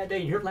have a bad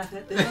day, and you're laughing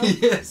at them.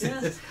 Yes.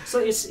 So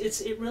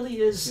it really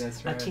is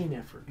a team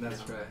effort.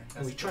 That's right.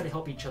 And we try to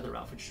help each other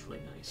out, which is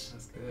really nice.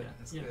 That's good.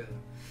 That's good.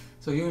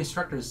 So your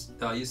instructor's,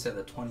 you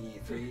said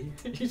 23.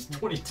 He's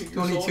 22 years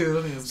 22.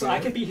 old. So I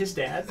could be his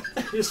dad,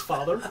 his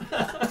father.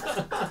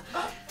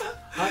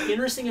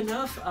 Interesting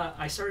enough,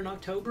 I started in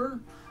October.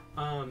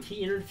 He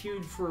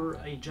interviewed for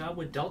a job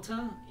with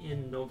Delta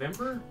in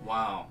November.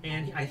 Wow.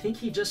 And I think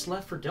he just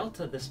left for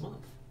Delta this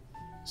month.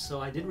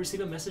 So I did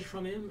receive a message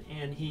from him,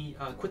 and he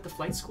quit the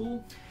flight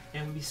school,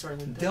 and we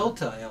started with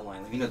Delta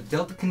airline. You know,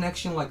 Delta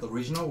connection like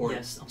original or?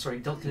 Yes, I'm sorry,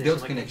 Delta connection.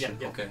 Delta like, connection.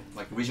 yeah. Okay,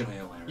 like regional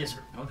airline. Right? Yes,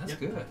 sir. Oh, that's Yep.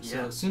 good. Yeah.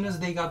 So as soon as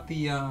they got the,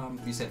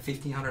 you said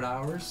 1,500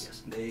 hours,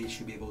 Yes. they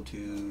should be able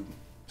to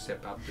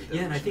step up to the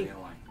Yeah, and I regional think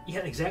airline.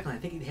 yeah, exactly. I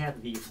think he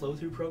had the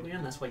flow-through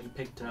program. That's why he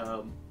picked.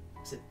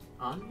 Is it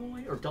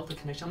Envoy or Delta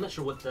Connection? I'm not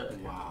sure what the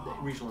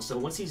regional is. So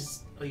once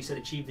he's, like you said,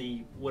 achieved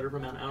the whatever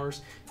amount of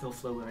hours, he'll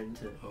flow right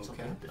into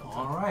something like Delta.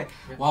 All right.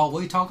 Yeah. Well,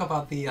 we talk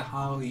about the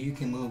how you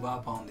can move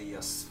up on the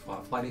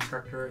flight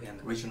instructor and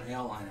the regional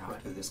airline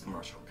after this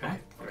commercial. Okay.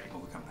 Right. Okay.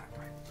 We'll come back.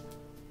 Right.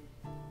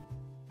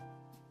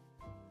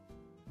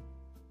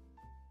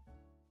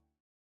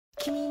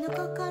 君の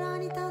心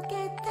に溶け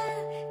た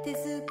手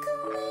作り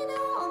の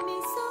お味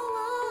噌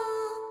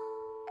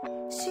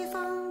をシフォ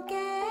ンケー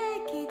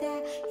キで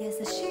優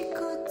しく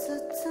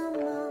包む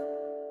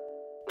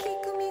菊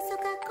味噌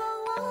加工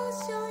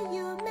醤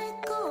油梅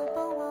工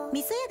房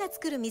味噌屋が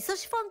作る味噌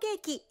シフォンケー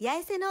キ八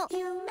重瀬の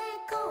夢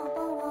工房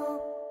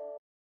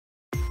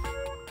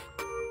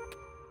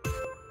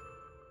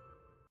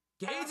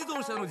軽自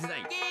動車の時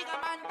代軽が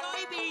マンド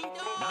イビンド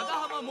長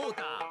浜モー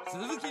ター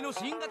鈴木の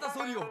新型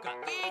ソリオフカ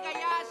軽が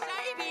やっしゃ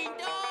いビン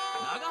ド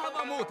長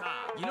浜モータ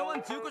ー宜野湾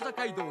中古車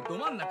街道ど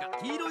真ん中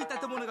黄色い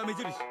建物が目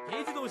印軽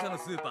自動車の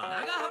スーパ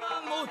ー長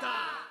浜モーター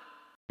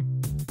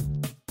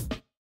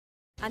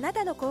あな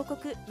たの広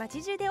告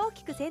街中で大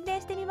きく宣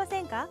伝してみま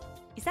せんか？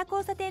伊佐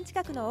交差点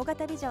近くの大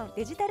型ビジョン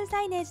デジタル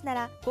サイネージな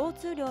ら交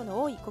通量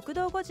の多い国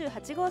道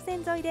58号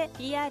線沿いで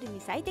PR に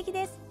最適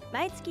です。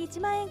毎月1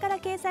万円から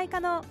掲載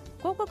可能。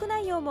広告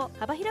内容も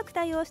幅広く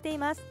対応してい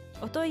ます。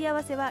お問い合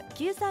わせは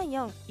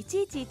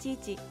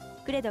 934-1111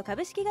 クレド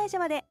株式会社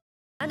まで。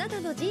あな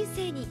たの人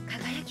生に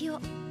輝きを、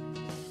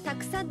た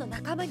くさんの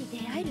仲間に出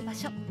会える場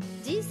所、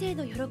人生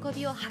の喜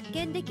びを発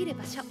見できる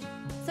場所、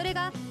それ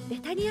がベ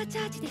タニアチ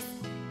ャーチです。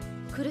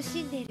苦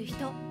しんでいる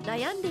人、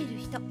悩んでいる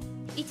人、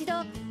一度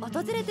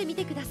訪れてみ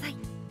てください。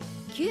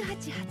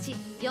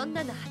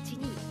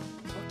988-4782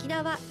沖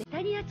縄ベ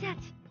タニアチャー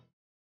チ。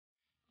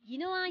宜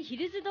野湾ヒ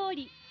ルズ通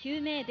り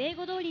旧名デー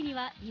ゴ通りに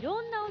はい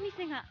ろんなお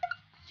店が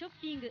ショッ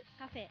ピング、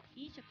カフェ、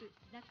飲食、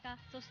雑貨、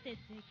そして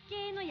絶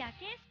景の夜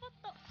景スポッ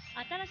ト。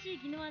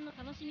新しい宜野湾の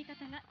楽しみ方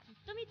がきっ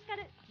と見つか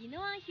る宜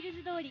野湾ヒル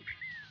ズ通り。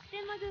普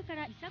天満宮か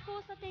ら伊佐交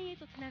差点へ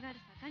とつながる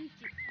坂道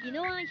宜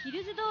野湾ヒ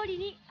ルズ通り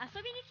に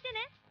遊びに来て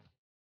ね。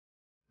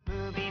ム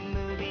ービンム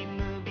ービン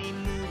ムービ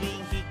ンムービン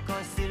引っ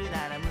越しする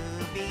ならムー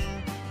ビン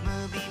ム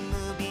ービンム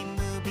ービン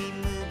ムービン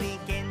ムービン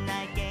県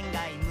内県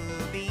外ム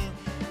ービン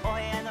お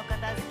部屋の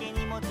片付け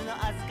荷物の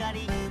預か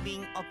りムービ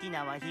ン沖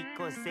縄引っ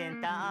越しセ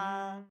ン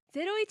ター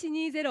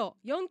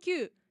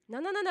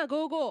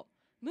0120-49-7755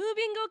ムー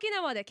ビング沖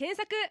縄で検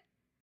索。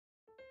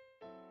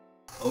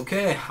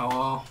 Okay.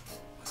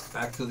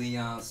 Back to the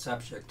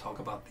subject. Talk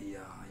about the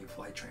your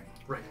flight training.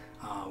 Right.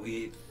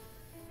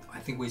 I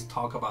think we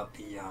talk about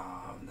the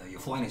your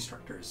flight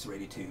instructors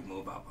ready to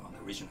move up on the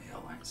regional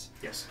airlines.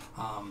 Yes.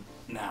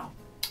 Now,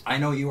 I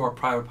know you are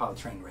private pilot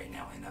trained right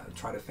now, and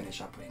try to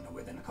finish up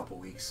within a couple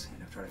of weeks,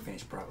 and try to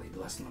finish probably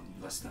less than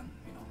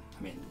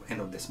end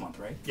of this month,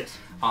 right? Yes.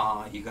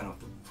 You're gonna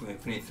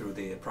finish through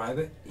the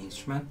private,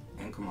 instrument,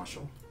 and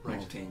commercial, Right.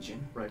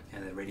 multi-engine, Right.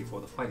 and then ready for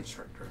the flight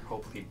instructor.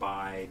 Hopefully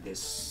by this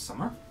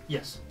summer.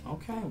 Yes.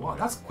 Okay. Well,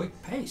 that's quick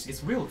pace.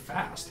 It's really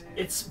fast.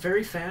 It's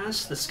very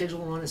fast. The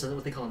schedule run is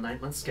what they call a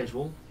 9-month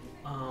schedule.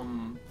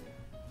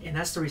 And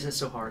that's the reason it's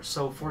so hard.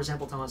 So, for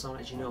example, Thomas-san,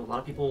 as you know, a lot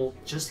of people,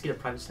 just to get a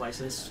private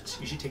license,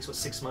 it usually takes,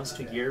 6 months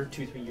to a year,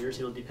 2-3 years,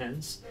 it all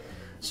depends.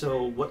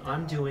 So what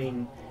I'm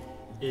doing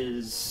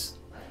is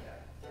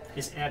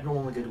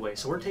abnormal in a good way.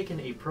 So we're taking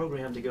a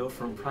program to go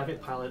from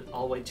private pilot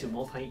all the way to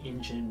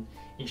multi-engine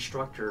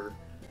instructor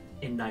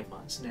in 9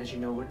 months. And as you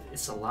know,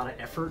 it's a lot of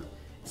effort.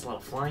 It's a lot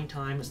of flying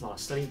time, it's a lot of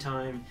study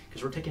time,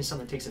 because we're taking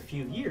something that takes a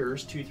few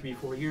years, 2, 3,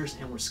 4 years,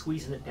 and we're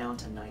squeezing it down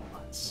to 9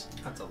 months.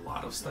 That's a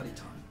lot of study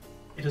time.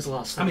 It is a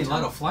lot of study time. A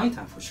lot of flying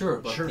time for sure.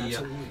 But Sure,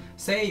 absolutely.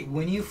 Say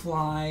when you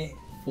fly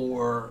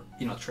for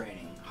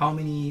training, how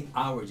many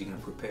hours are you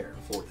gonna prepare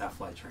for that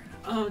flight training?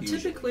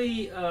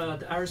 Typically,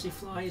 the hours we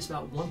fly is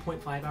about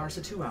 1.5 hours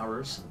to 2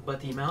 hours, but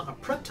the amount of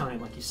prep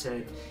time, like you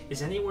said,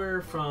 is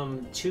anywhere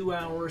from 2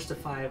 hours to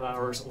 5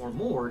 hours or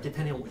more,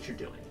 depending on what you're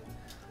doing.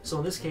 So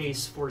in this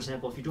case, for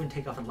example, if you're doing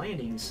takeoff and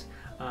landings,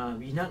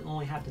 you not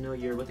only have to know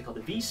what they call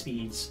the V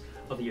speeds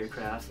of the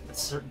aircraft at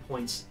certain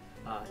points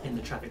in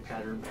the traffic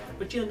pattern,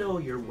 but you'll know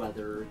your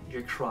weather,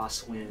 your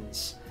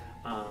crosswinds,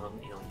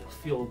 your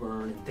fuel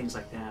burn and things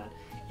like that.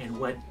 And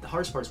what the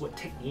hardest part is what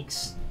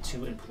techniques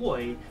to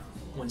employ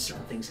when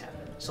certain things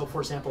happen. So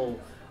for example,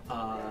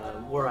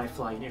 where I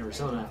fly in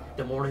Arizona,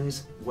 the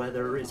mornings,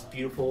 weather is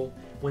beautiful,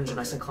 winds are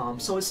nice and calm,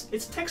 so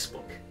it's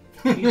textbook.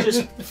 You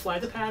just fly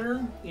the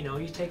pattern,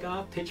 you take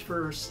off, pitch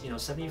for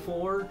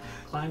 74,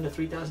 climb to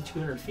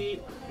 3,200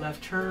 feet,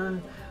 left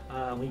turn,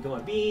 when you go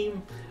on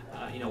beam,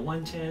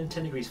 110,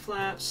 10 degrees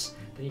flaps,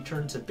 then you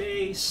turn to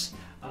base,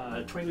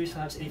 20 degrees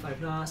flaps,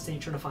 85 knots, then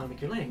you turn to final,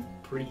 make your landing.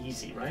 Pretty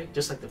easy, right?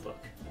 Just like the book.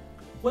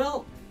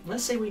 Well,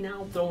 let's say we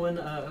now throw in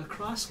a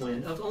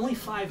crosswind of only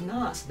 5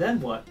 knots.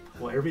 Then what?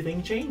 Well,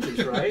 everything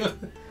changes, right?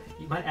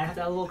 You might add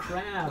that little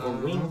crab or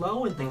wing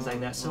low and things like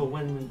that. So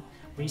when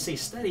you say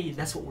study,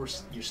 that's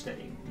what you're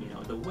studying. You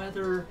know, the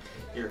weather,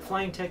 your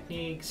flying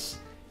techniques,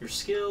 your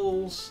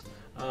skills.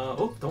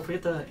 Oh, don't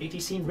forget the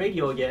ATC and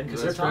radio again,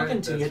 because they're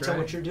talking to you, tell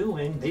what you're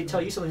doing. They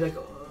tell you something like,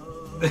 oh.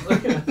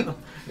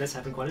 That's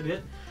happened quite a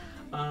bit.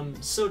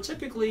 So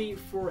typically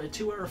for a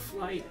 2-hour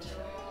flight,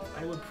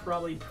 I would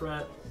probably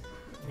prep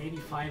maybe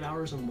 5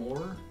 hours or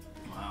more.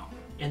 Wow.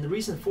 And the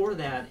reason for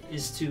that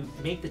is to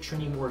make the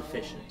training more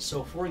efficient.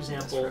 So for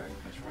example,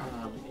 That's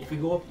right. If we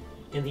go up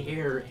in the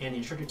air and the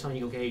instructor telling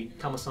you, okay,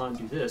 Kama-san,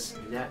 do this,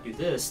 do that, do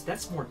this,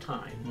 that's more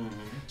time.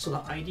 So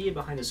the idea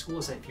behind the school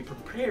is that if you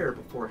prepare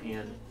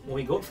beforehand, when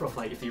we go up for a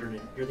flight, if you're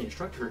the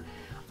instructor,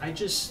 I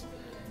just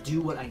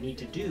do what I need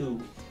to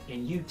do,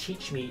 and you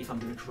teach me if I'm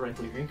doing it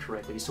correctly or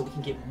incorrectly, so we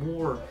can get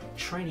more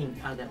training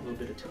out of that little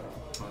bit of time.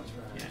 That's right.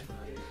 Yeah.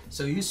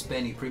 So you're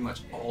spending pretty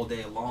much all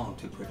day long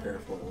to prepare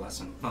for the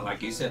lesson.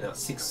 Like you said,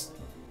 6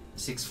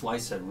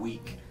 flights a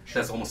week.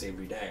 That's almost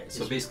every day.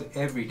 So basically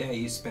every day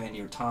you spend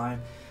your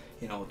time,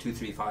 2,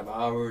 3, 5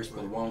 hours for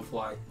one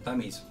flight. That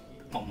means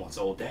almost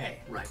all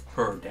day. Right.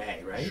 Per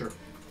day, right? Sure.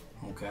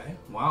 Okay.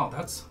 Wow,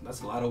 that's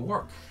a lot of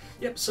work.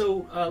 Yep.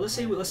 So let's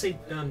say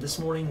this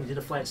morning we did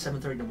a flight at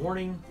 7:30 in the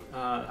morning.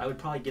 I would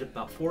probably get up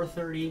about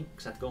 4:30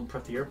 because I have to go and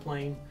prep the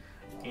airplane.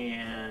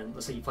 And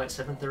let's say you fly at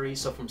 7:30.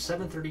 So from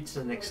 7:30 to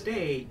the next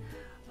day,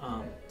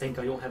 thank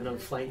God you won't have another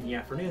flight in the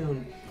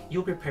afternoon.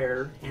 You'll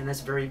prepare, and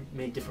that's very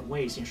many different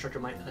ways. The instructor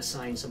might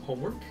assign some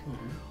homework,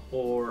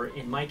 or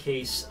in my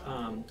case,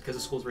 because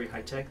the school is very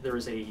high tech, there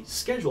is a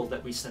schedule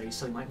that we study.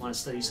 So you might want to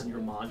study some of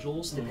your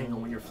modules depending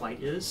on when your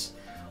flight is.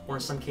 Or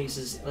in some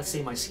cases, let's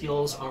say my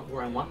skills aren't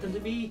where I want them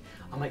to be,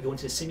 I might go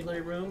into a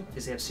simulator room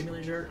because they have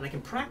simulator, and I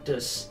can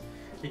practice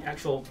the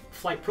actual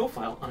flight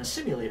profile on a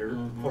simulator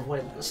or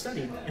what I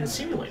studied in a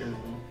simulator.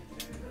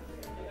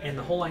 And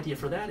the whole idea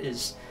for that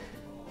is,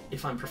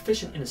 if I'm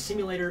proficient in a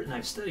simulator and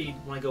I've studied,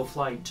 when I go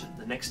fly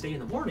the next day in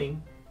the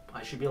morning,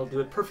 I should be able to do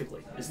it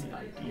perfectly, is the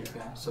idea.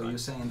 Okay. So you're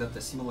saying that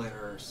the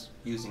simulator is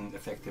using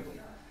effectively.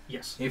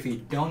 Yes. If you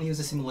don't use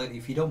the simulator,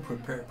 if you don't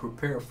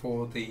prepare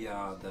for the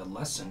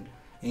lesson,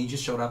 and you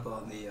just showed up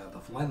on the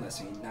flight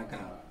lesson, you're not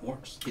gonna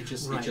work. It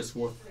just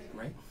work,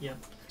 right? Yeah.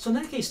 So in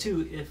that case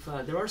too, if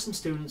there are some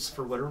students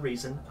for whatever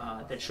reason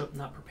that show up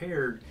not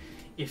prepared,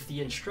 if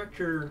the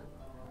instructor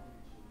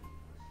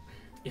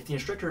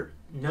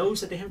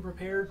knows that they haven't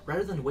prepared,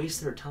 rather than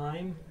waste their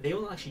time, they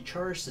will actually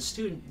charge the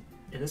student,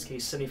 in this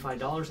case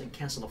 $75, and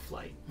cancel the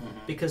flight,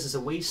 because it's a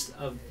waste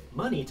of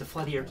money to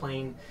fly the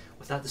airplane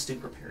without the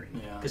student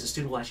preparing, because the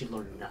student will actually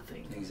learn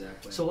nothing.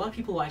 Exactly. So a lot of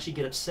people will actually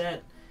get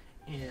upset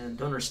and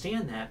don't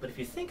understand that, but if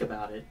you think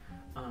about it,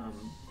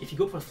 if you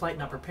go for a flight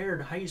not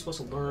prepared, how are you supposed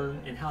to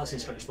learn, and how is the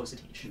instructor supposed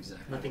to teach?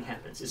 Exactly. Nothing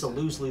happens. It's a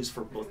lose-lose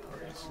for both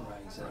parties.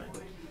 Right,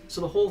 exactly. Right. So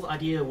the whole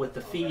idea with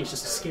the fee is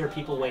just to scare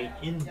people away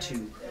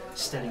into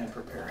studying and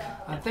preparing.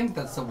 I think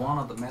that's one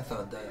of the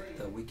methods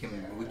that we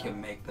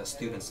can make the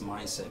students'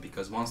 mindset,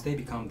 because once they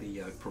become the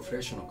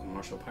professional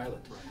commercial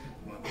pilot,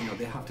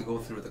 they have to go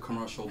through the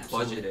commercial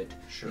budgeted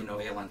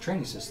airline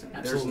training system.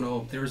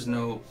 There's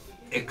no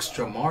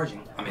extra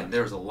margin. I mean,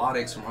 there's a lot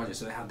of extra margin,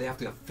 so they have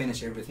to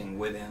finish everything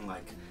within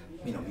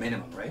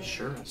minimum, right?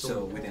 Sure.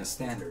 So within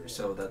standard,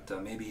 so that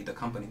maybe the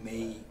company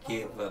may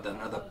give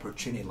another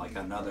opportunity, like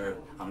another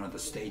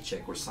stage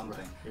check or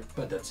something.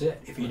 But that's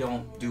it. If you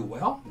don't do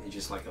well, you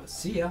just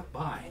see ya,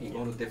 bye. You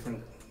go to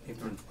different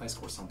place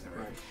or something,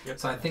 right? Yep.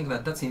 So I think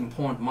that's an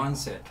important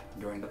mindset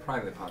during the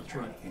private pilot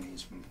training and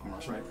it's from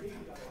commercial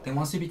everything. Then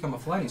once you become a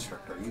flight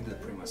instructor, you do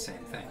pretty much the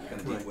same thing. You're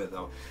going to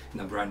deal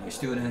with brand new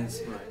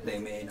students. They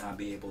may not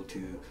be able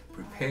to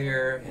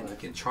prepare, and you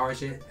can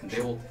charge it, and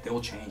they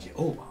will change it.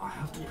 Oh, I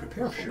have to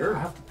prepare for that. I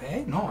have to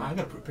pay? No, I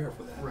got to prepare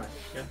for that. Right.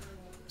 Yeah.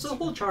 So the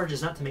whole charge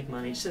is not to make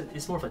money.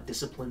 It's more of a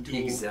discipline tool.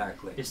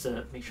 Exactly. It's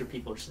to make sure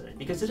people are studying,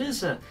 because it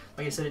is like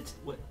I said,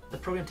 the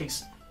program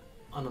takes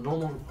on a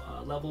normal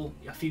level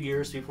a few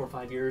years, 3, 4,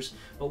 5 years.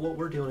 But what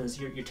we're doing is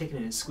you're taking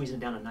it and squeezing it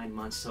down to 9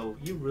 months. So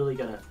you really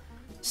gotta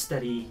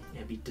study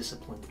and be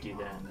disciplined to do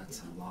that.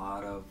 That's a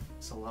lot of.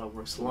 It's a lot of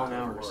work. It's long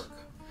hours.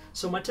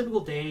 So my typical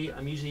day,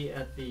 I'm usually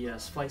at the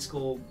flight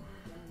school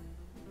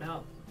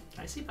about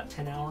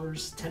 10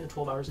 hours, 10 to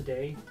 12 hours a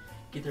day.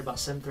 Get there about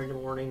 7:30 in the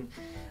morning.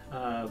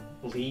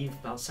 Leave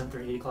about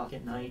 7:30, 8 o'clock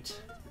at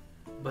night.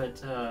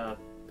 But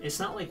it's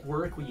not like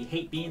work where you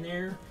hate being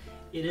there.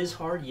 It is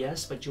hard,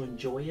 yes, but you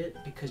enjoy it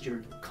because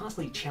you're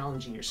constantly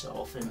challenging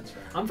yourself. And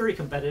I'm very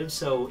competitive,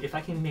 so if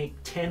I can make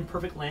 10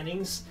 perfect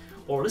landings,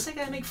 or let's say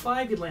I make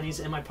 5 good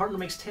landings and my partner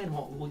makes 10,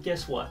 well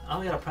guess what? I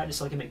only got to practice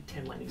so I can make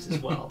 10 landings as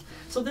well.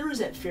 So there is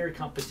that fair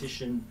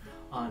competition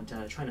on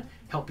trying to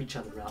help each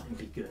other out and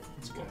be good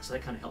as well. So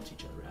that kind of helps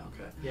each other out.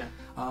 Okay.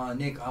 Yeah.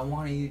 Nick, I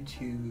want you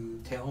to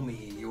tell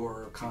me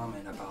your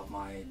comment about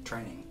my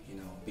training,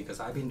 because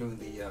I've been doing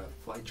the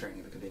flight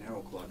training at the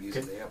Aero Club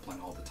using the airplane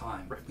all the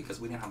time, because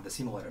we didn't have the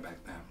simulator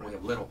back then. We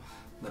have little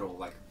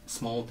like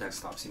small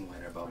desktop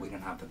simulator, but we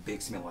didn't have the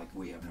big simulator like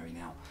we have right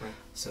now.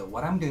 So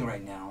what I'm doing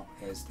right now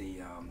is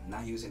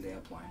not using the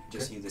airplane,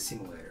 just use the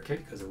simulator,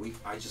 because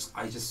I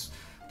just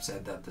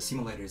said that the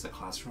simulator is a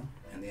classroom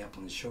and the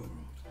airplane is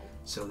showroom,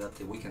 so that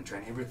we can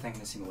train everything in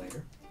the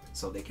simulator,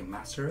 so they can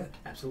master it,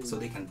 so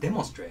they can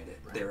demonstrate it,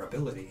 their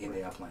ability in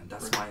the airplane.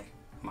 That's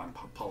my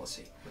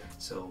policy.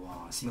 So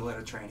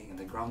simulator training and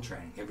the ground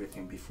training,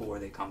 everything before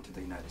they come to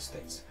the United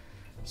States.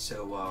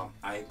 So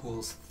I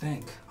will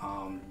think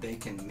they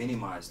can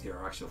minimize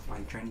their actual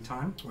flight training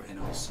time and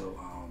also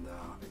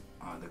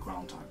the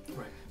ground time.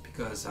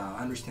 Because I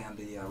understand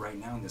right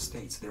now in the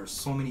States, there are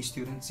so many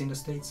students in the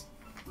States.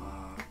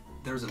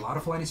 There's a lot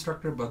of flight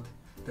instructor, but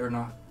they're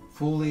not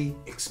fully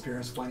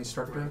experienced flight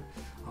instructor.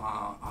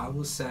 I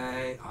will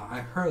say I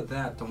heard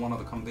that one of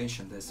the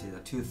convention they say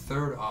that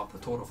 2/3 of the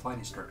total flight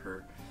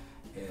instructor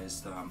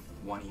is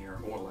 1 year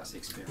or less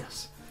experience.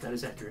 Yes, that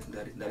is accurate.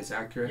 That is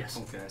accurate. Yes.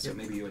 Okay, so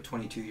maybe you're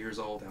 22 years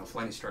old and a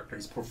flight instructor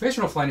is a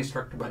professional flight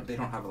instructor, but they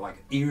don't have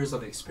like years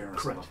of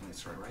experience as a flight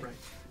instructor, right?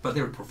 But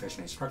they're a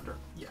professional instructor.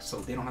 Yes. So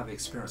they don't have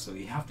experience, so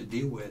you have to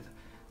deal with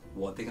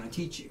what they're going to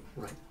teach you.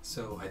 Right.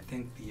 So I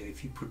think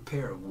if you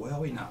prepare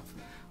well enough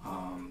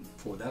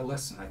for that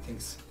lesson, I think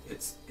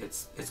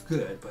it's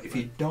good. But if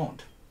you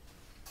don't,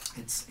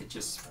 it's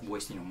just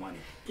wasting your money.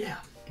 Yeah.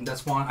 And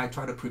that's why I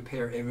try to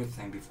prepare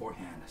everything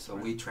beforehand. So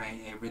we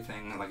train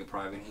everything like a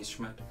private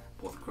instrument,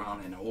 both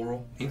ground and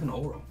oral, even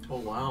oral. Oh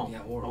wow.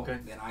 Yeah, oral. Okay.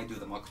 Then I do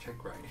the mock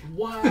check ride.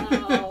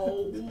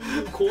 Wow.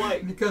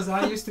 Quite. Because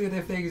I used to be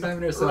the FA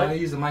examiner, so I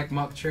use the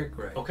mock check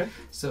ride. Okay.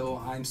 So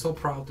I'm so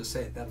proud to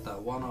say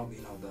that one of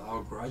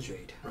our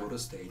graduate Roto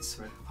States,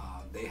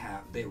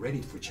 they're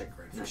ready for check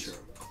ride for sure.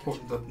 Of course,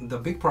 the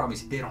big problem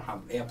is they don't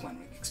have airplane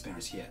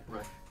experience yet.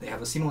 Right. They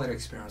have a simulator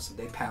experience, so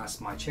they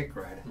passed my check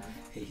ride,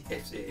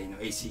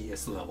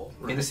 ACS level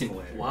in the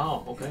simulator.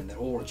 Wow. Okay. And the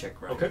oral check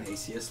ride,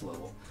 ACS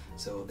level.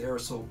 So they're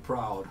so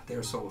proud.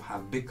 They're so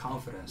have big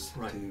confidence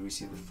to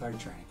receive the flight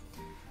training.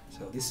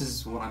 So this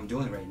is what I'm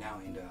doing right now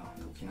in the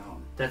Okinawa.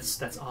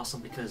 That's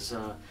awesome, because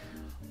a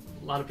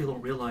lot of people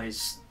don't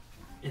realize,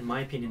 in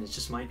my opinion, it's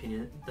just my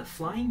opinion, the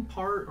flying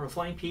part or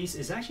flying piece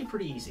is actually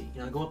pretty easy.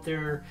 Go up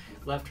there,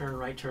 left turn,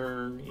 right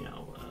turn,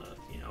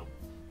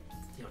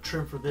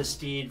 trim for this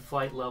speed,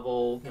 flight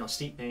level,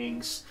 steep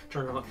banks,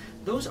 turn around.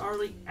 Those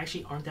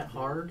actually aren't that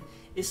hard.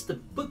 It's the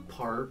book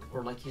part,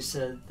 or like you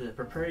said, the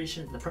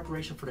preparation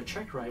for the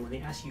check ride, when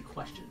they ask you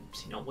questions.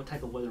 What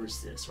type of weather is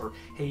this? Or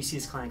hey, you see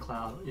this kind of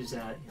cloud? Is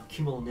that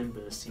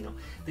cumulonimbus?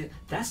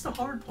 That's the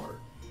hard part,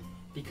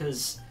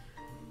 because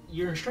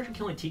your instructor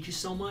can only teach you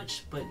so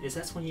much, but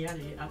that's when you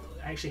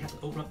actually have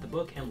to open up the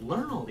book and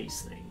learn all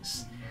these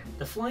things.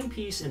 The flying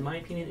piece, in my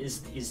opinion,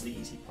 is the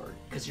easy part,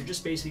 because you're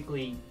just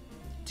basically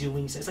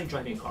doing, it's like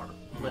driving a car.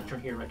 Left turn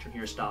here, right turn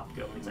here, stop,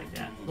 go, things like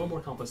that. A little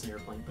more complex than an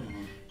airplane, but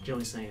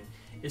generally saying,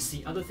 it's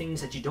the other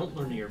things that you don't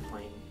learn in the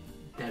airplane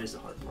that is the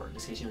hard part. In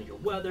this case, your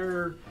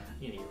weather,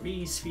 your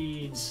read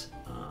speeds,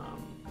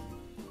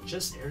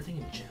 just everything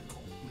in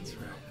general. That's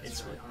right.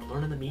 It's really hard.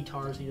 Learning the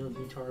METARs, the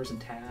METARs and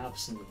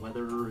TAPs and the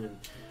weather, and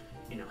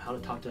how to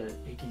talk to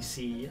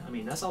ATC. I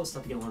mean, that's all the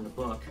stuff you can learn in the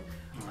book.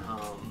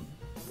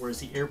 Whereas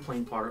the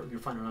airplane part, you're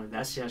finding out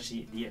that's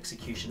actually the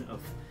execution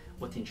of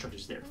what the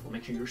instructor's there for.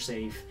 Make sure you're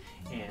safe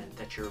and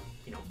that you're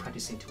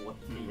practicing to what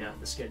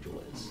the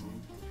schedule is.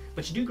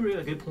 But you do agree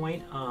with a good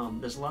point.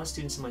 There's a lot of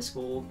students in my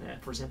school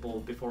that, for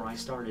example, before I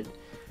started,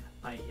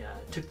 I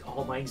took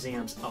all my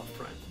exams up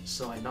front.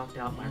 So I knocked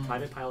out my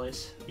private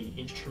pilot, the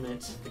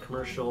instrument, the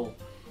commercial.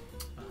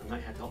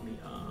 Might have helped me.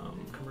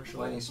 Commercial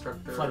flight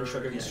instructor. Flight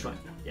instructor.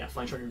 Yeah,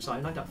 flight instructor. So I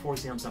knocked out 4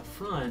 exams up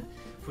front,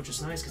 which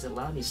was nice because it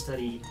allowed me to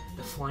study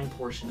the flying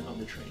portion of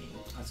the training.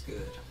 That's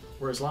good.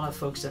 Whereas a lot of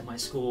folks at my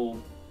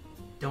school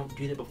don't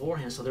do that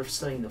beforehand, so they're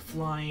studying the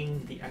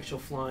flying, the actual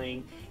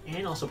flying,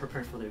 and also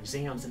preparing for their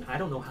exams, and I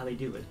don't know how they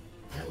do it.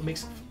 That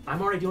makes,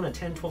 I'm already doing a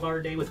 10,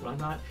 12-hour day with what I'm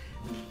not.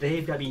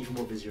 They've got to be even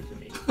more busier than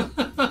me.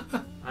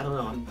 I don't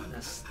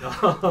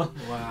know.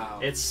 Wow.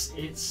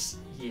 It's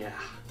yeah.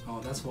 Oh,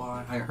 that's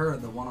why I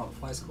heard that one of the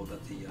flight school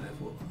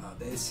that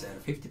they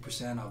said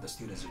 50% of the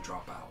students would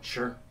drop out.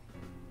 Sure.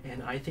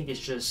 And I think it's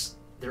just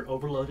they're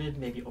overloaded,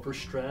 maybe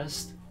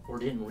overstressed, or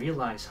didn't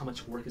realize how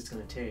much work it's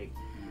going to take.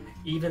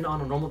 Even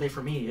on a normal day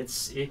for me,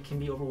 it can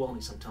be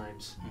overwhelming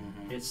sometimes.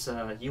 It's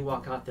you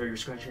walk out there, you're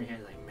scratching your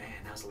head like, man,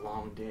 that was a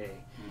long day.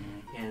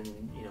 And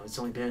it's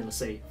only been, let's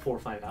say, 4 or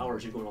 5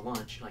 hours. You're going to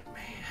lunch. You're like,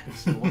 man,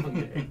 it's a long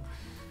day.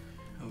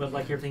 But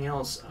like everything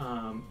else,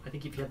 I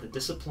think if you have the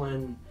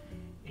discipline,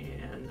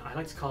 and I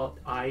like to call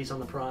it eyes on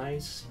the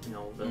prize,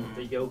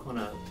 the yoke on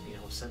a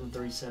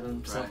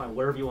 737,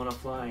 wherever you want to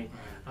fly,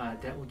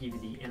 that will give you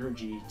the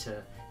energy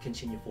to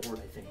continue forward,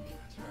 I think.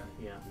 That's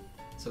right. Yeah.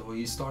 So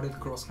you started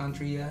cross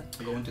country yet?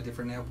 Going to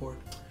different airport?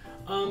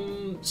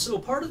 So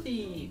part of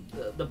the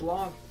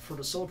blog for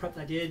the solo prep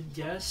that I did,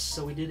 yes.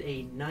 So we did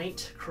a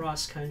night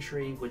cross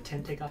country with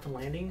 10 takeoff and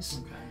landings.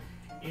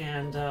 Okay.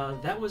 And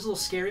that was a little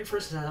scary at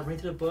first because I read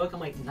through the book. I'm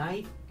like,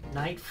 night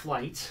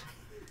flight,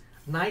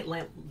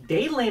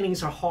 day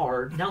landings are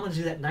hard. Now I'm going to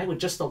do that night with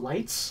just the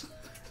lights.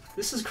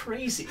 This is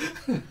crazy.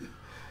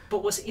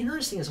 But what's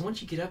interesting is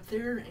once you get up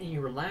there and you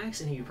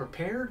relax and you're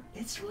prepared,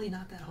 it's really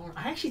not that hard.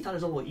 I actually thought it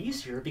was a little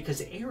easier because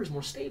the air is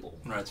more stable.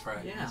 That's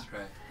right. Yeah. That's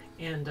right.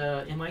 And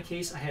in my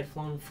case, I had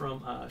flown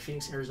from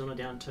Phoenix, Arizona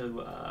down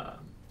to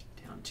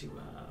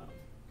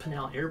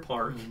Pinal Air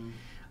Park.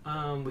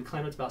 Mm-hmm. We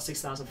climbed up to about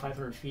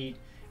 6,500 feet.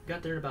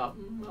 Got there in about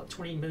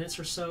 20 minutes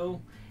or so.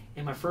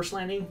 And my first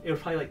landing, it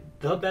was probably like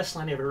the best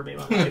landing I've ever made in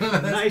my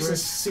life. Nice and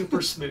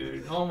super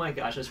smooth. Oh my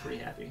gosh, I was pretty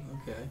happy.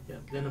 Okay. Yeah.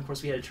 Then of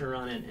course we had to turn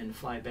around and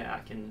fly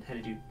back and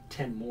had to do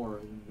 10 more,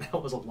 and that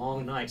was a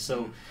long night.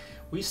 So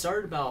we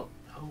started about,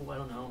 I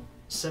don't know,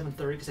 7:30,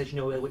 because as you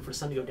know, we had to wait for the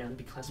sun to go down to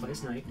be classified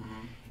as night.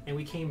 And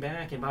we came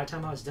back, and by the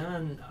time I was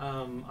done,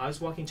 I was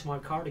walking to my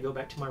car to go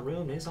back to my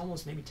room, and it's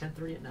almost maybe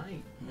 10:30 at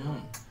night.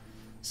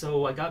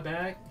 So I got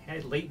back,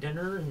 had late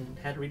dinner, and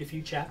had to read a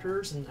few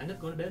chapters, and I ended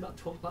up going to bed about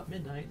 12 o'clock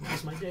midnight. That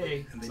was my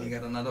day. And then you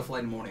got another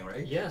flight in the morning,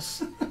 right?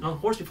 Yes. And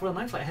of course, before the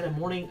night flight, I had a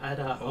morning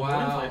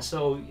flight,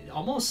 so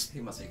almost...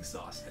 You must be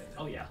exhausted.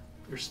 Oh yeah,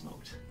 you're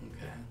smoked.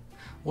 Okay.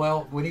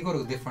 Well, when you go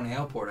to a different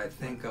airport, I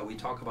think we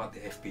talk about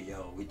the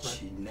FBO,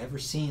 which you never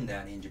seen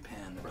that in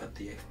Japan, but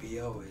the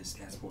FBO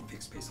stands for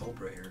Fixed Base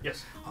Operator.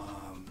 Yes.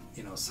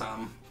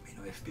 Some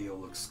FBO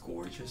looks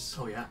gorgeous.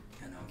 Oh yeah.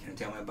 Can you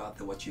tell me about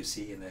what you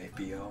see in the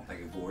FBO, like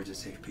a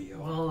gorgeous FBO?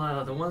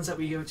 Well, the ones that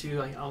we go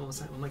to, I'm not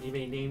going to give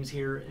any names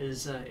here,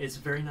 is it's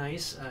very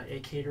nice.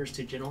 It caters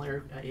to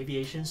general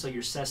aviation, so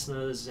your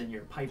Cessnas and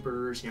your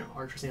Pipers, your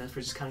Archers, and that's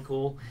which is kind of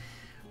cool.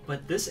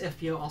 But this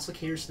FBO also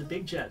caters to the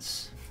big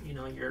jets.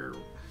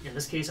 In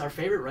this case, our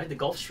favorite, right, the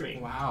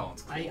Gulfstream. Wow.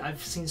 Cool.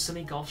 I've seen so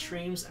many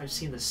Gulfstreams. I've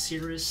seen the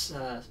Cirrus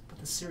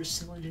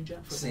single engine jet.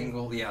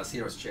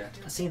 Cirrus jet.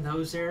 I've seen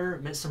those there.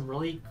 Met some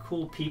really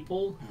cool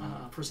people.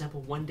 For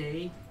example, one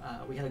day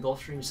we had a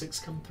Gulfstream 6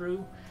 come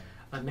through.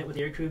 I met with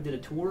the air crew, did a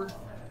tour,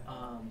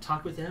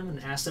 talked with them,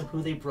 and asked them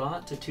who they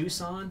brought to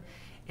Tucson.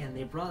 And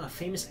they brought a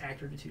famous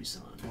actor to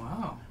Tucson.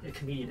 Wow. A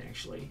comedian,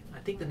 actually. I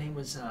think the name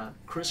was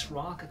Chris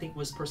Rock, I think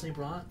was the person they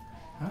brought.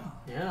 Oh.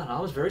 Yeah, I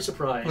was very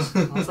surprised.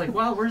 I was like,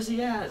 wow, where's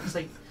he at? It's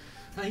like,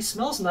 he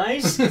smells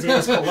nice because he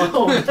has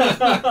cologne.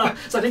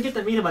 So I didn't get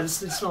to meet him, I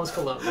just smelled his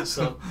cologne.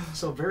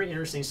 So very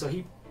interesting. So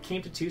he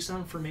came to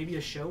Tucson for maybe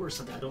a show or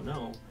something, I don't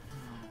know.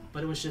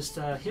 But it was just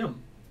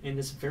him in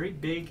this very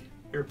big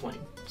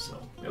airplane. So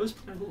it was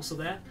kind of cool. So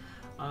that,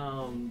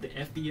 the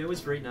FBO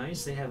is very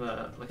nice. They have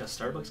a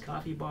Starbucks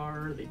coffee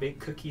bar. They bake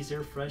cookies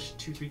there fresh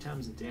 2-3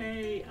 times a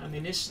day. I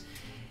mean,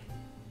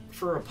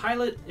 for a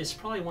pilot, it's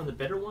probably one of the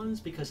better ones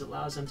because it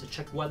allows them to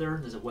check weather.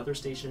 There's a weather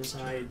station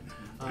inside.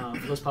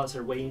 For those pilots that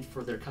are waiting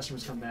for their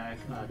customers to come back,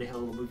 they have a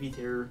little movie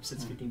theater,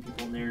 sits 15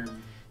 people in there.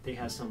 They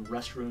have some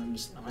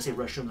restrooms, I say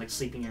restrooms, like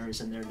sleeping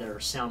areas in there that are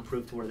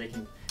soundproof to where they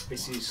can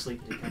basically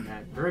sleep until they come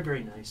back. Very,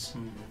 very nice.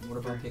 What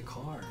about the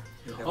car?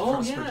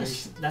 Oh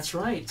yes, that's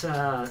right.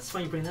 It's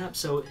funny you bring that up.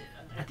 So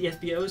at the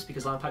FBOs,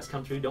 because a lot of pilots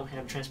come through don't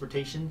have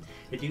transportation,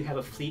 they do have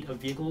a fleet of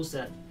vehicles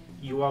that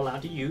you are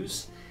allowed to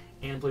use.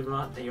 And believe it or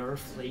not, they are a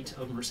fleet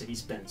of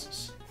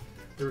Mercedes-Benzes.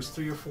 There's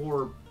 3 or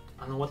 4,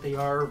 I don't know what they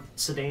are,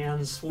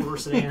 sedans, 4-door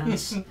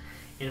sedans.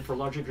 And for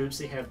larger groups,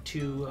 they have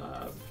 2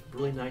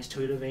 really nice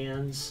Toyota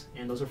vans,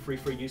 and those are free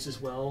for use as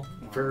well.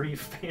 Wow. Very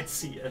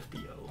fancy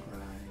FBO.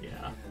 Right.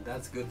 Yeah. And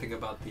that's a good thing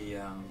about the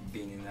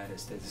being in the United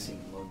States,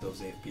 seeing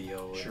those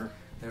FBO. Sure.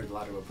 There's a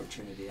lot of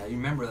opportunity. I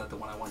remember that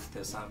when I went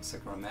to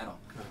Sacramento,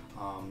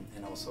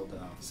 and also the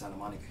Santa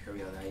Monica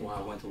area,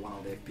 I went to one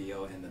of the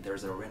FBO, and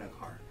there's a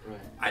rent-a-car. Right.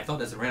 I thought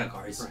there's a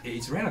rent-a-car.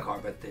 It's a rent-a-car,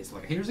 but it's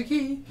like, here's a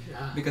key.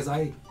 Yeah. Because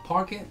I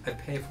park it, I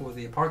pay for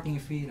the parking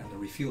fee and the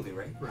refuel fee,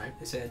 right? Right.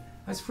 They said,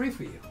 it's free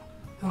for you.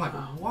 I'm like,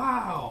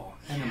 wow.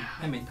 And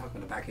I mean,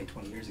 talking back in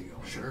 20 years ago.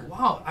 Sure. Like,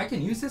 wow, I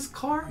can use this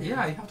car?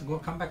 Yeah, you have to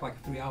come back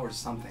like 3 hours or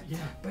something. Yeah.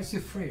 But it's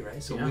still free,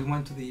 right? So we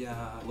went to the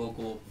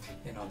local,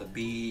 the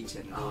beach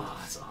and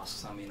that's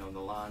awesome. some, the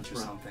lunch or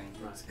something.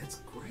 Right.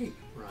 It's great.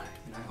 Right.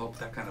 And I hope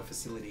that kind of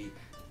facility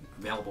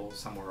available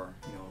somewhere,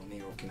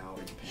 near Okinawa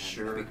or Japan.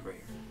 Sure. That'd be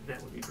great.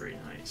 That would be very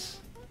nice.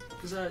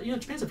 Because,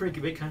 Japan's a very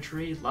big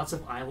country, lots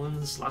of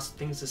islands, lots of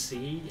things to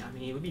see. I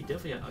mean, it would be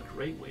definitely a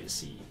great way to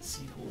see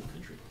the whole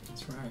country.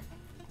 That's right.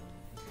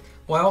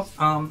 Well,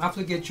 after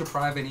you get your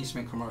private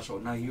instrument commercial,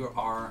 now you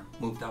are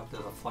moved up to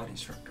the flight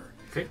instructor.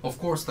 Okay. Of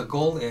course, the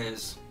goal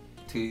is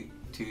to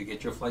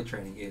get your flight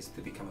training is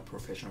to become a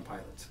professional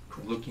pilot.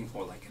 We're looking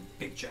for like a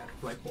big jet,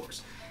 of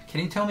course. Can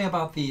you tell me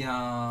about the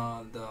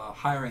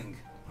hiring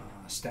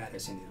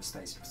status in the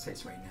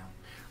States right now?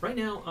 Right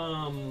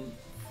now,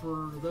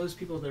 for those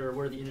people that are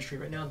aware of the industry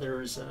right now,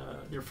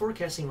 they're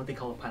forecasting what they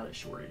call a pilot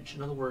shortage.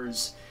 In other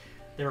words,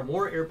 there are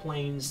more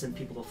airplanes than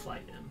people to fly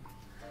them.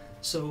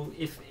 So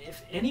if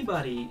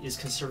anybody is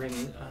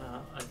considering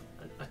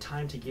a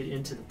time to get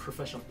into the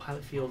professional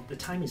pilot field, the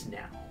time is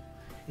now.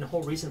 And the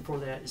whole reason for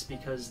that is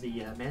because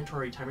the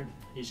mandatory retirement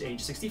is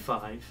age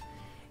 65,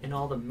 and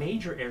all the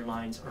major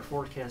airlines are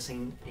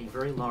forecasting a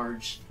very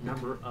large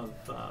number of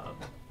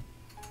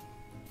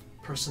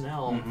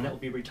personnel that will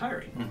be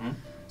retiring.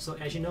 So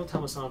as you know,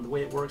 Thomas-san, the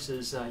way it works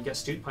is you got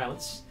student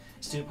pilots.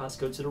 Student pilots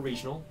go to the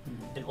regional,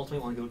 and ultimately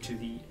want to go to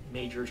the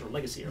majors or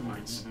legacy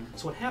airlines.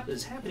 So what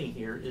is happening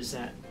here is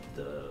that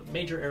the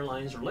major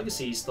airlines or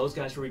legacies, those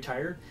guys will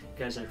retire,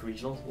 guys at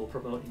regional will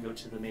promote and go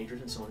to the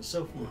majors and so on and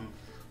so forth.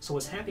 So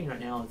what's happening right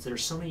now is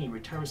there's so many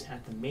retirements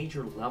at the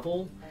major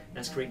level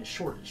that's creating a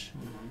shortage.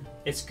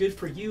 It's good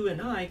for you and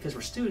I because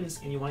we're students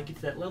and you want to get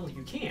to that level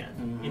you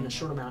can in a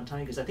short amount of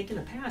time, because I think in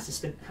the past it's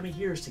been how many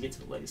years to get to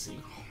the legacy?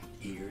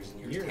 Years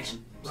and years.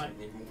 10, right.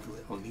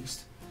 At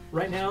least.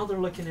 Right now they're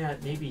looking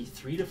at maybe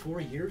 3 to 4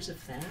 years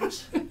if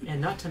that.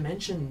 And not to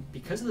mention,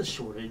 because of the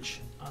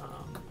shortage,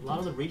 a lot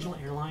of the regional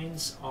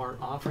airlines are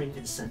offering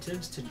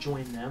incentives to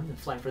join them and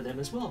fly for them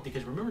as well.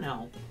 Because remember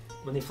now,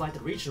 when they fly to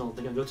the regional,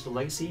 they're going to go to the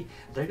legacy,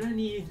 they're going to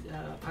need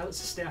pilots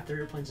to staff their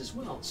airplanes as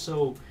well.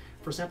 So,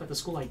 for example, at the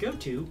school I go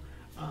to,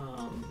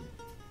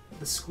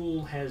 the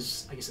school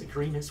has, I guess,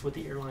 agreements with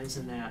the airlines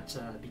in that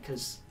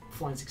because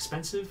flying's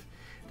expensive,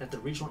 that the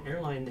regional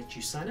airline that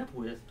you sign up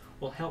with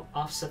will help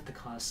offset the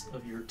cost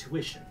of your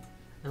tuition.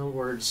 In other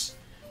words,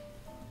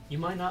 you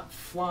might not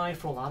fly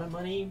for a lot of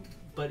money,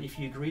 but if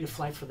you agree to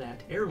fly for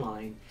that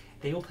airline,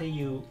 they will pay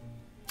you,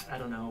 I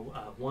don't know,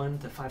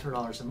 $100 to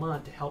 $500 a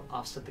month to help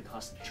offset the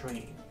cost of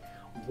training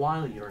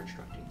while you're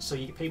instructing. So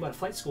you get paid by the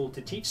flight school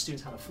to teach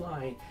students how to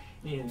fly,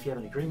 and if you have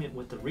an agreement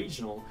with the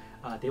regional,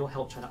 they will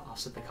help try to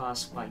offset the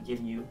cost by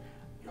giving you,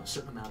 a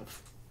certain amount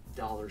of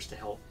dollars to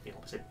help,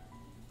 say,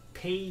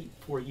 pay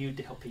for you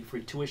to help pay for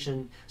your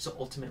tuition, so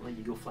ultimately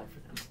you go fly for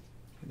them.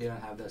 They don't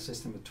have that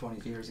system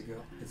 20 years ago.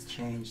 It's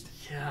changed.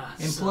 Yeah.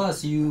 And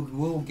plus, you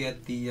will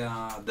get the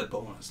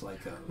bonus,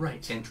 like a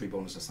right. entry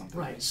bonus or something.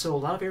 Right. So a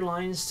lot of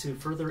airlines, to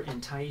further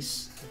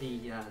entice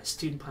the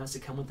student pilots to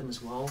come with them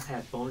as well,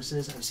 have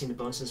bonuses. I've seen the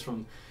bonuses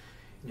from,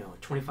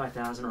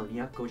 $25,000 or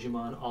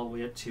Nyakkojima all the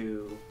way up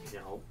to,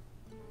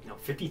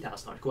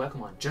 $50,000.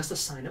 Goyakumon, just to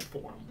sign up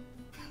for them.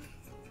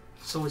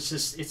 So it's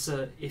just,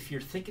 if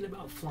you're thinking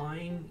about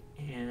flying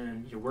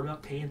and you're worried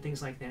about pay and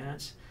things like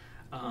that,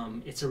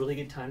 it's a really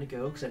good time to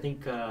go, because I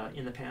think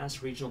in the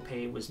past regional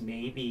pay was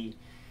maybe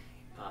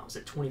was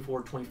it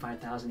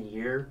 $24,000-$25,000 a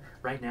year.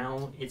 Right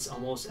now it's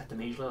almost at the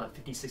major level at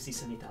 $50,000,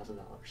 $60,000, $70,000.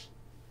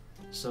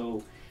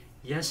 So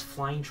yes,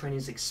 flying training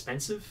is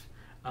expensive,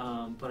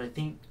 but I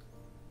think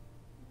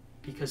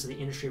because the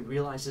industry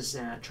realizes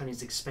that training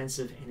is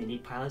expensive and they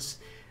need pilots,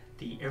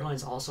 the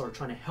airlines also are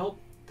trying to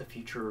help the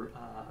future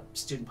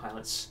student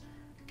pilots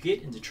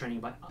get into training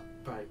by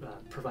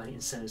providing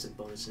incentives and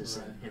bonuses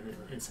and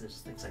incentives,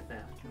 things like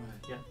that.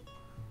 Right. Yeah.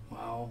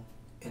 Wow.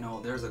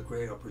 There's a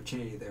great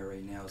opportunity there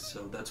right now.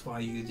 So that's why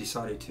you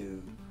decided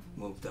to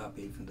move up,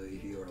 even though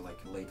you are like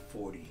late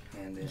 40.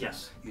 And then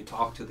yes. You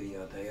talk to the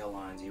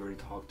airlines. You already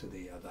talked to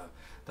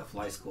the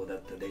flight school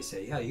that they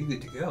say, yeah, you're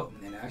good to go.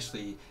 And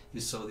actually,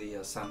 you saw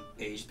some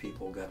aged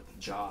people got a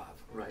job.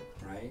 Right.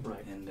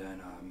 Right. And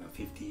then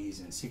 50s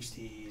and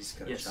 60s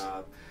got yes. a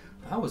job.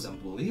 That was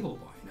unbelievable.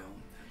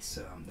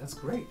 That's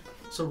great.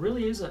 So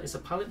really it's a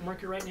pilot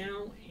market right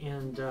now,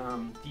 and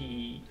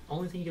the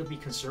only thing you'll be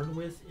concerned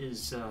with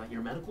is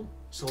your medical.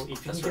 So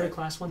if you can get a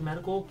Class 1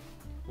 medical,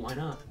 why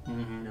not?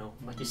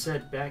 Like you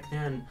said, back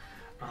then,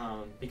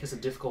 because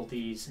of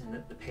difficulties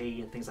and the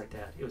pay and things like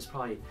that, it was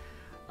probably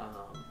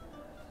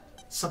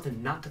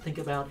something not to think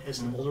about as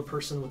an older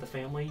person with a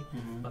family,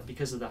 but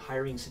because of the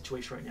hiring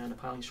situation right now and the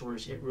piloting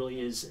shortage, it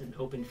really is an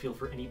open field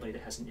for anybody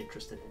that has an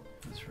interest in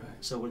it. That's right.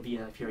 So it would be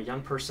if you're a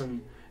young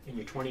person in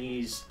your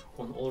 20s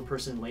or an older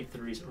person in late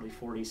 30s, early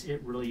 40s,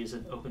 it really is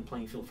an open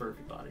playing field for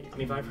everybody. I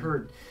mean, I've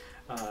heard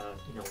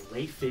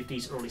late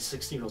 50s, early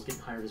 60-year-olds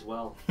getting hired as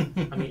well. I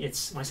mean,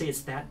 when I say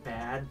it's that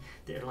bad,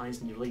 the airlines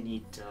really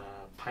need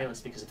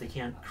pilots, because if they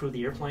can't crew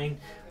the airplane,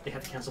 they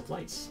have to cancel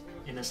flights,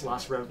 and that's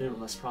lost revenue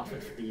and less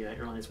profit for the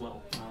airline as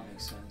well. That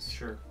makes sense.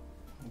 Sure.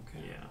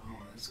 Okay. Yeah. Oh,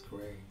 that's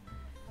great.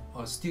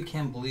 I still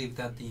can't believe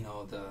that the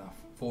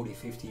 40,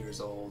 50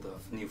 years old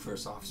new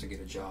first officer get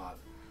a job.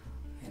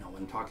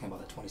 When talking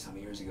about that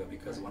 20-something years ago,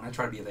 because when I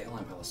tried to be the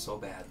airline pilot so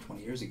bad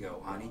 20 years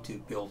ago, I need to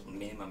build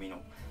minimum,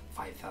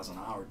 5,000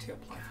 hours to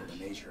apply for the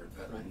major,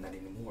 but not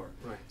anymore.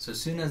 Right. So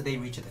as soon as they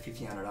reach the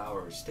 1,500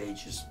 hours, they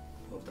just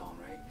moved on,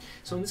 right?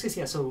 So in this case,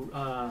 yeah.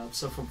 So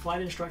from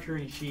flight instructor,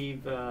 you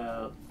achieve.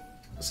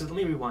 So let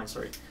me rewind.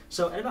 Sorry.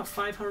 So at about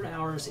 500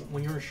 hours,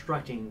 when you're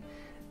instructing,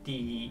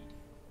 the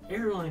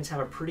airlines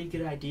have a pretty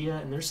good idea,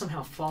 and they're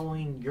somehow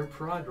following your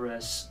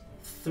progress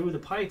through the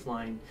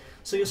pipeline.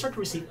 So you'll start to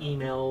receive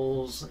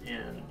emails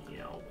and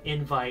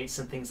invites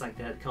and things like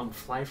that to come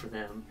fly for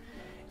them.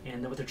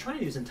 And what they're trying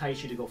to do is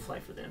entice you to go fly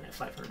for them at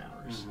 500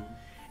 hours.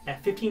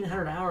 At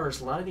 1,500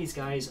 hours, a lot of these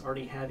guys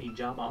already have a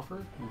job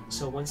offer.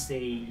 So once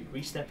they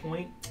reach that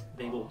point,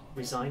 they will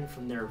resign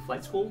from their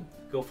flight school,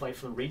 go fly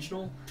for the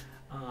regional.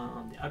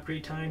 The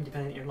upgrade time,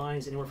 depending on the airline,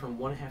 is anywhere from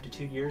 1.5 to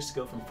 2 years to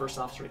go from first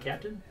officer to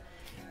captain.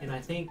 And I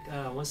think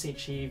once they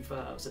achieve,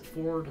 was it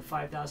 4,000 to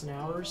 5,000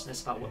 hours?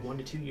 That's about what, 1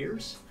 to 2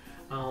 years.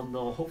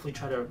 They'll hopefully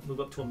try to move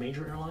up to a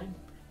major airline.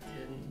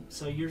 And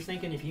so you're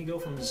thinking if you go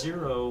from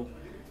 0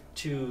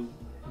 to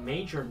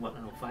major in what, I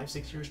don't know, 5,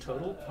 6 years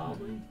total,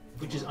 probably,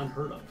 which is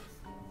unheard of.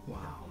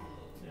 Wow.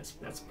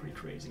 That's pretty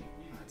crazy.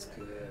 That's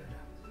good.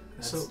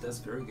 That's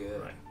very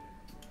good. Right.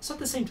 So at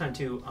the same time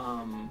too,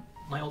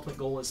 my ultimate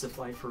goal is to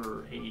fly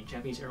for a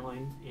Japanese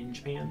airline in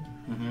Japan.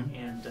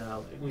 And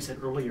we said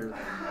earlier,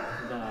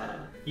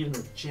 even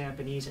the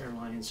Japanese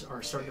airlines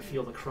are starting to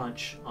feel the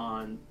crunch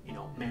on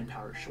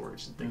manpower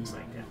shortage and things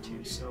like that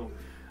too. So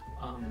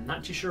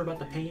not too sure about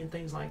the pay and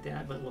things like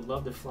that, but would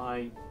love to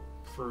fly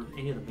for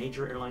any of the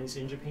major airlines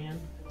in Japan.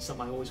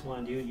 Something I always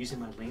want to do, using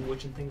my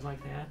language and things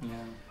like that. Yeah.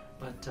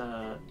 But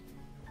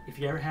if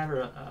you ever have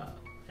a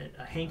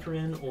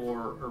hankering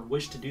or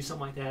wish to do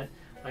something like that,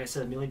 like I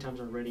said a million times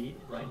already,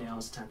 right now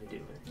is the time to do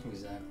it.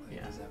 Exactly.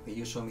 Yeah. Exactly.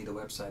 You showed me the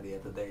website the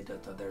other day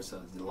that there's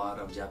a lot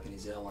of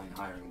Japanese airline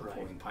hiring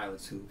foreign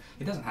pilots who,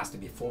 it doesn't have to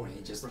be foreign,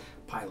 it's just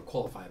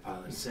qualified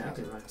pilots.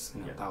 Exactly right.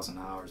 1,000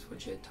 hours for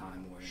jet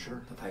time or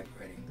the type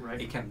rating. Right.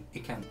 It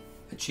can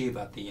achieve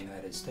at the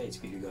United States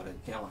if you got an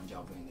airline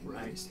job in the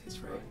United States,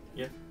 right?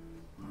 Yep.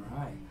 All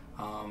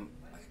right.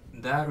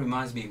 That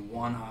reminds me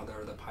one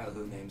other the pilot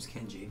who names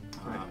Kenji.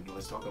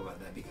 Let's talk about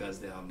that because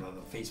the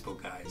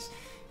Facebook guys,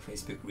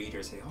 Facebook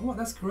readers say, "Oh,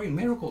 that's great,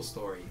 miracle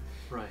story."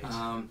 Right.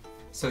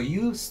 So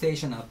you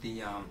stationed at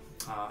the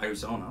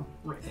Arizona,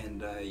 right?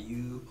 And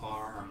you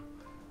are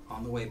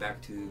on the way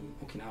back to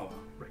Okinawa,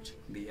 right?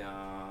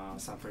 Via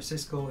San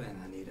Francisco and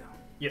Haneda.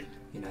 Yep.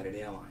 United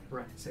Airlines.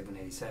 Right.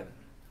 787.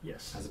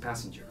 Yes. As a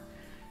passenger.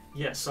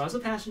 Yes. So I was a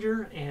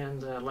passenger,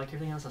 and like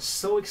everything else, I was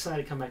so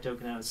excited to come back to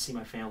Okinawa to see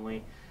my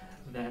family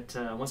that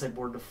once I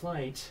boarded the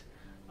flight,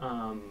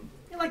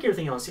 like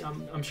everything else,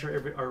 I'm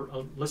sure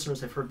our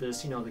listeners have heard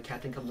this. The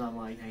captain comes on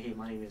like, "Hey,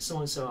 my name is so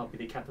and so. I'll be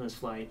the captain of this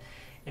flight,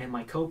 and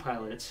my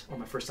co-pilot or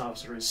my first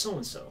officer is so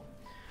and so."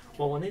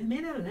 Well, when they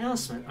made that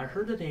announcement, I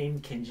heard the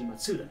name Kenji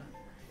Matsuda,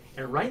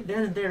 and right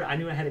then and there, I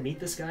knew I had to meet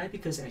this guy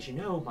because, as you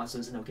know, Matsuda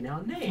is an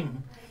Okinawan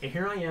name, and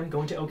here I am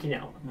going to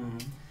Okinawa.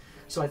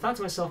 So I thought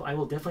to myself, I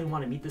will definitely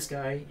want to meet this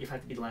guy if I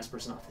have to be the last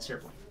person off this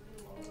airplane.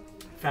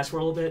 Fast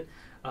forward a little bit.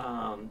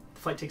 The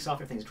flight takes off,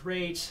 everything's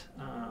great.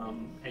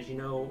 As you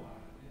know,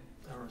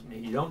 or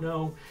maybe you don't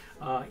know,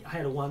 I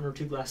had 1 or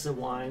 2 glasses of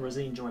wine,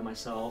 really enjoying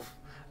myself.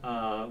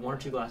 1 or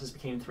 2 glasses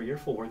became 3 or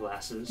 4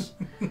 glasses.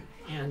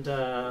 And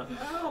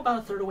about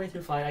a third of the way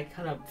through the flight, I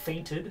kind of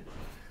fainted.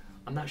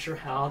 I'm not sure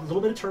how, a little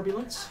bit of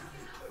turbulence.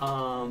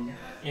 And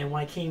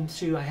when I came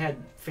to, I had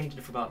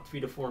fainted for about 3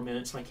 to 4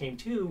 minutes. When I came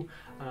to,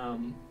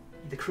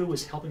 the crew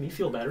was helping me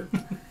feel better.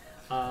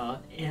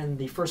 And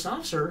the first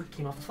officer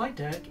came off the flight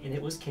deck, and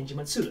it was Kenji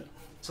Matsuda.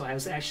 So I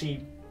was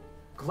actually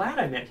glad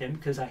I met him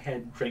because I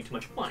had drank too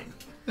much wine.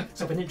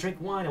 So if I didn't drink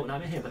wine, I would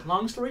not have met him. But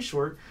long story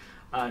short,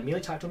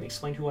 immediately talked to him,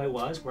 explained who I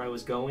was, where I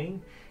was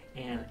going,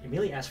 and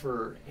immediately asked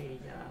for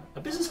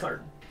a business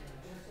card.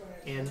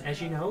 And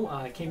as you know,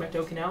 I came back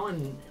to Okinawa,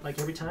 and like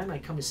every time, I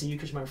come to see you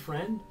because you're my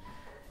friend.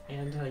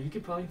 And you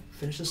could probably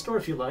finish the story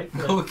if you like.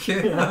 But,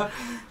 okay.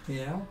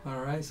 Yeah.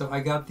 All right. So I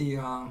got the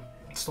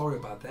story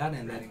about that,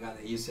 and then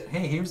you said,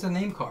 "Hey, here's the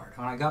name card."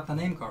 When I got the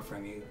name card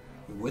from you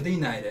with the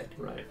United,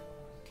 right?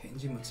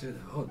 Kenji Matsuda.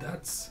 Oh,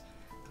 that's.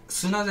 As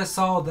soon as I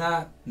saw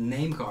that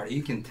name card,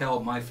 you can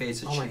tell my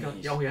face has changed. My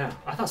God. Oh yeah,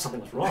 I thought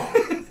something was wrong.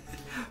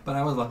 But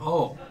I was like,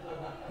 "Oh,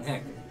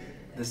 Nick,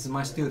 this is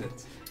my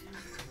student."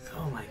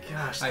 Oh my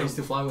gosh. I used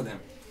to fly with him.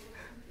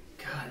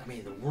 God, I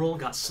mean, the world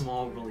got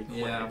small really quick.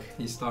 Yeah,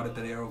 he started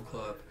at Aero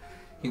Club.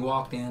 He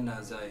walked in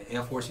as an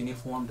Air Force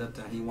uniform that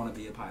he wanted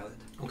to be a pilot.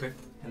 Okay.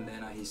 And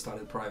then he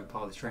started private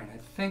pilot training. I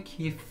think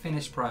he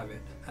finished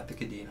private at the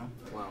Kadena.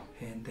 Wow.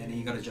 And then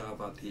he got a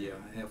job at the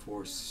Air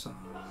Force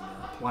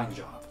flying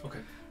job. Okay.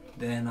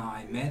 Then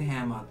I met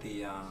him at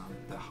the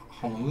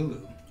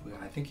Honolulu.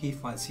 I think he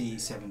flies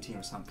C-17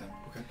 or something.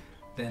 Okay.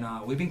 Then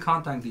we've been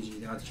contacting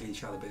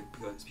each other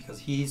because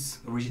he's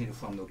originally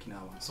from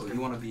Okinawa. So he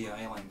want to be an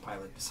airline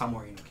pilot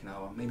somewhere in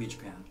Okinawa, maybe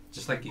Japan,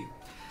 just like you.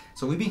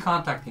 So we've been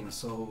contacting him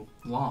so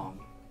long.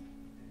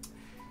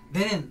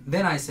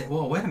 Then I said,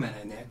 well, wait a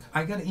minute, Nick.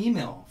 I got an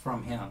email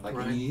from him, like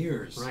in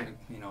years. Right.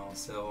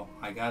 So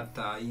I got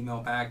the email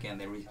back, and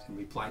they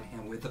replied to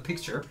him with a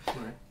picture.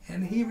 Right.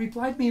 And he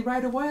replied me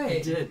right away.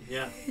 He did,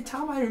 yeah. Hey,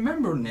 Tom, I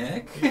remember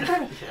Nick.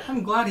 Yeah.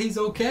 I'm glad he's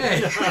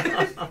okay.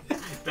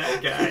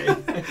 That guy.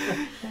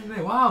 And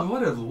then, wow,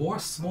 what a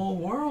small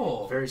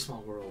world. Very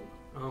small world.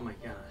 Oh my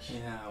gosh.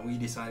 Yeah, we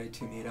decided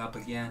to meet up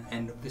again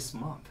end of this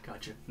month.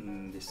 Gotcha.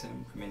 In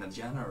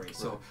January. Right.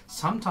 So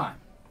sometime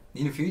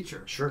in the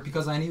future. Sure.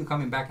 Because I knew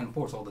coming back and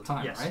forth all the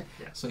time, right?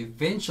 Yes. So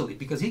eventually,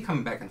 because he's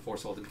coming back and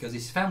forth all the time, because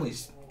his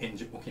family's in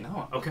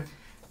Okinawa. Okay.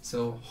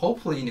 So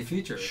hopefully in the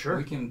future, sure,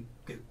 we can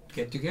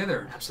get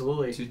together.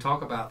 Absolutely. To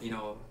talk about,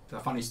 the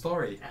funny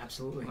story.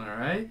 Absolutely. All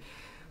right.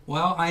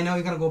 Well, I know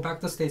you're going to go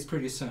back to the States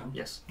pretty soon.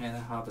 Yes. And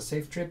have a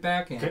safe trip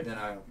back, and okay, then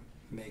I'll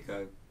make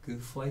a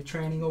good flight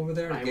training over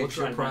there. I will Get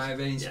your try.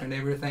 private and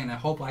everything. I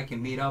hope I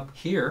can meet up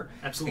here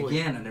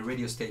again at the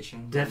radio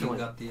station. Definitely.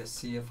 You got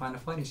the find a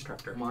flight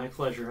instructor. My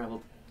pleasure. I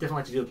will definitely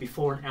like to do a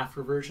before and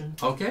after version.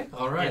 Okay,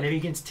 all right. And maybe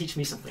you can teach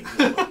me something.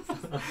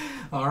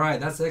 All right,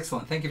 that's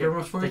excellent. Thank you very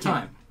much for your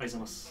time. ありがとうござい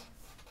ます。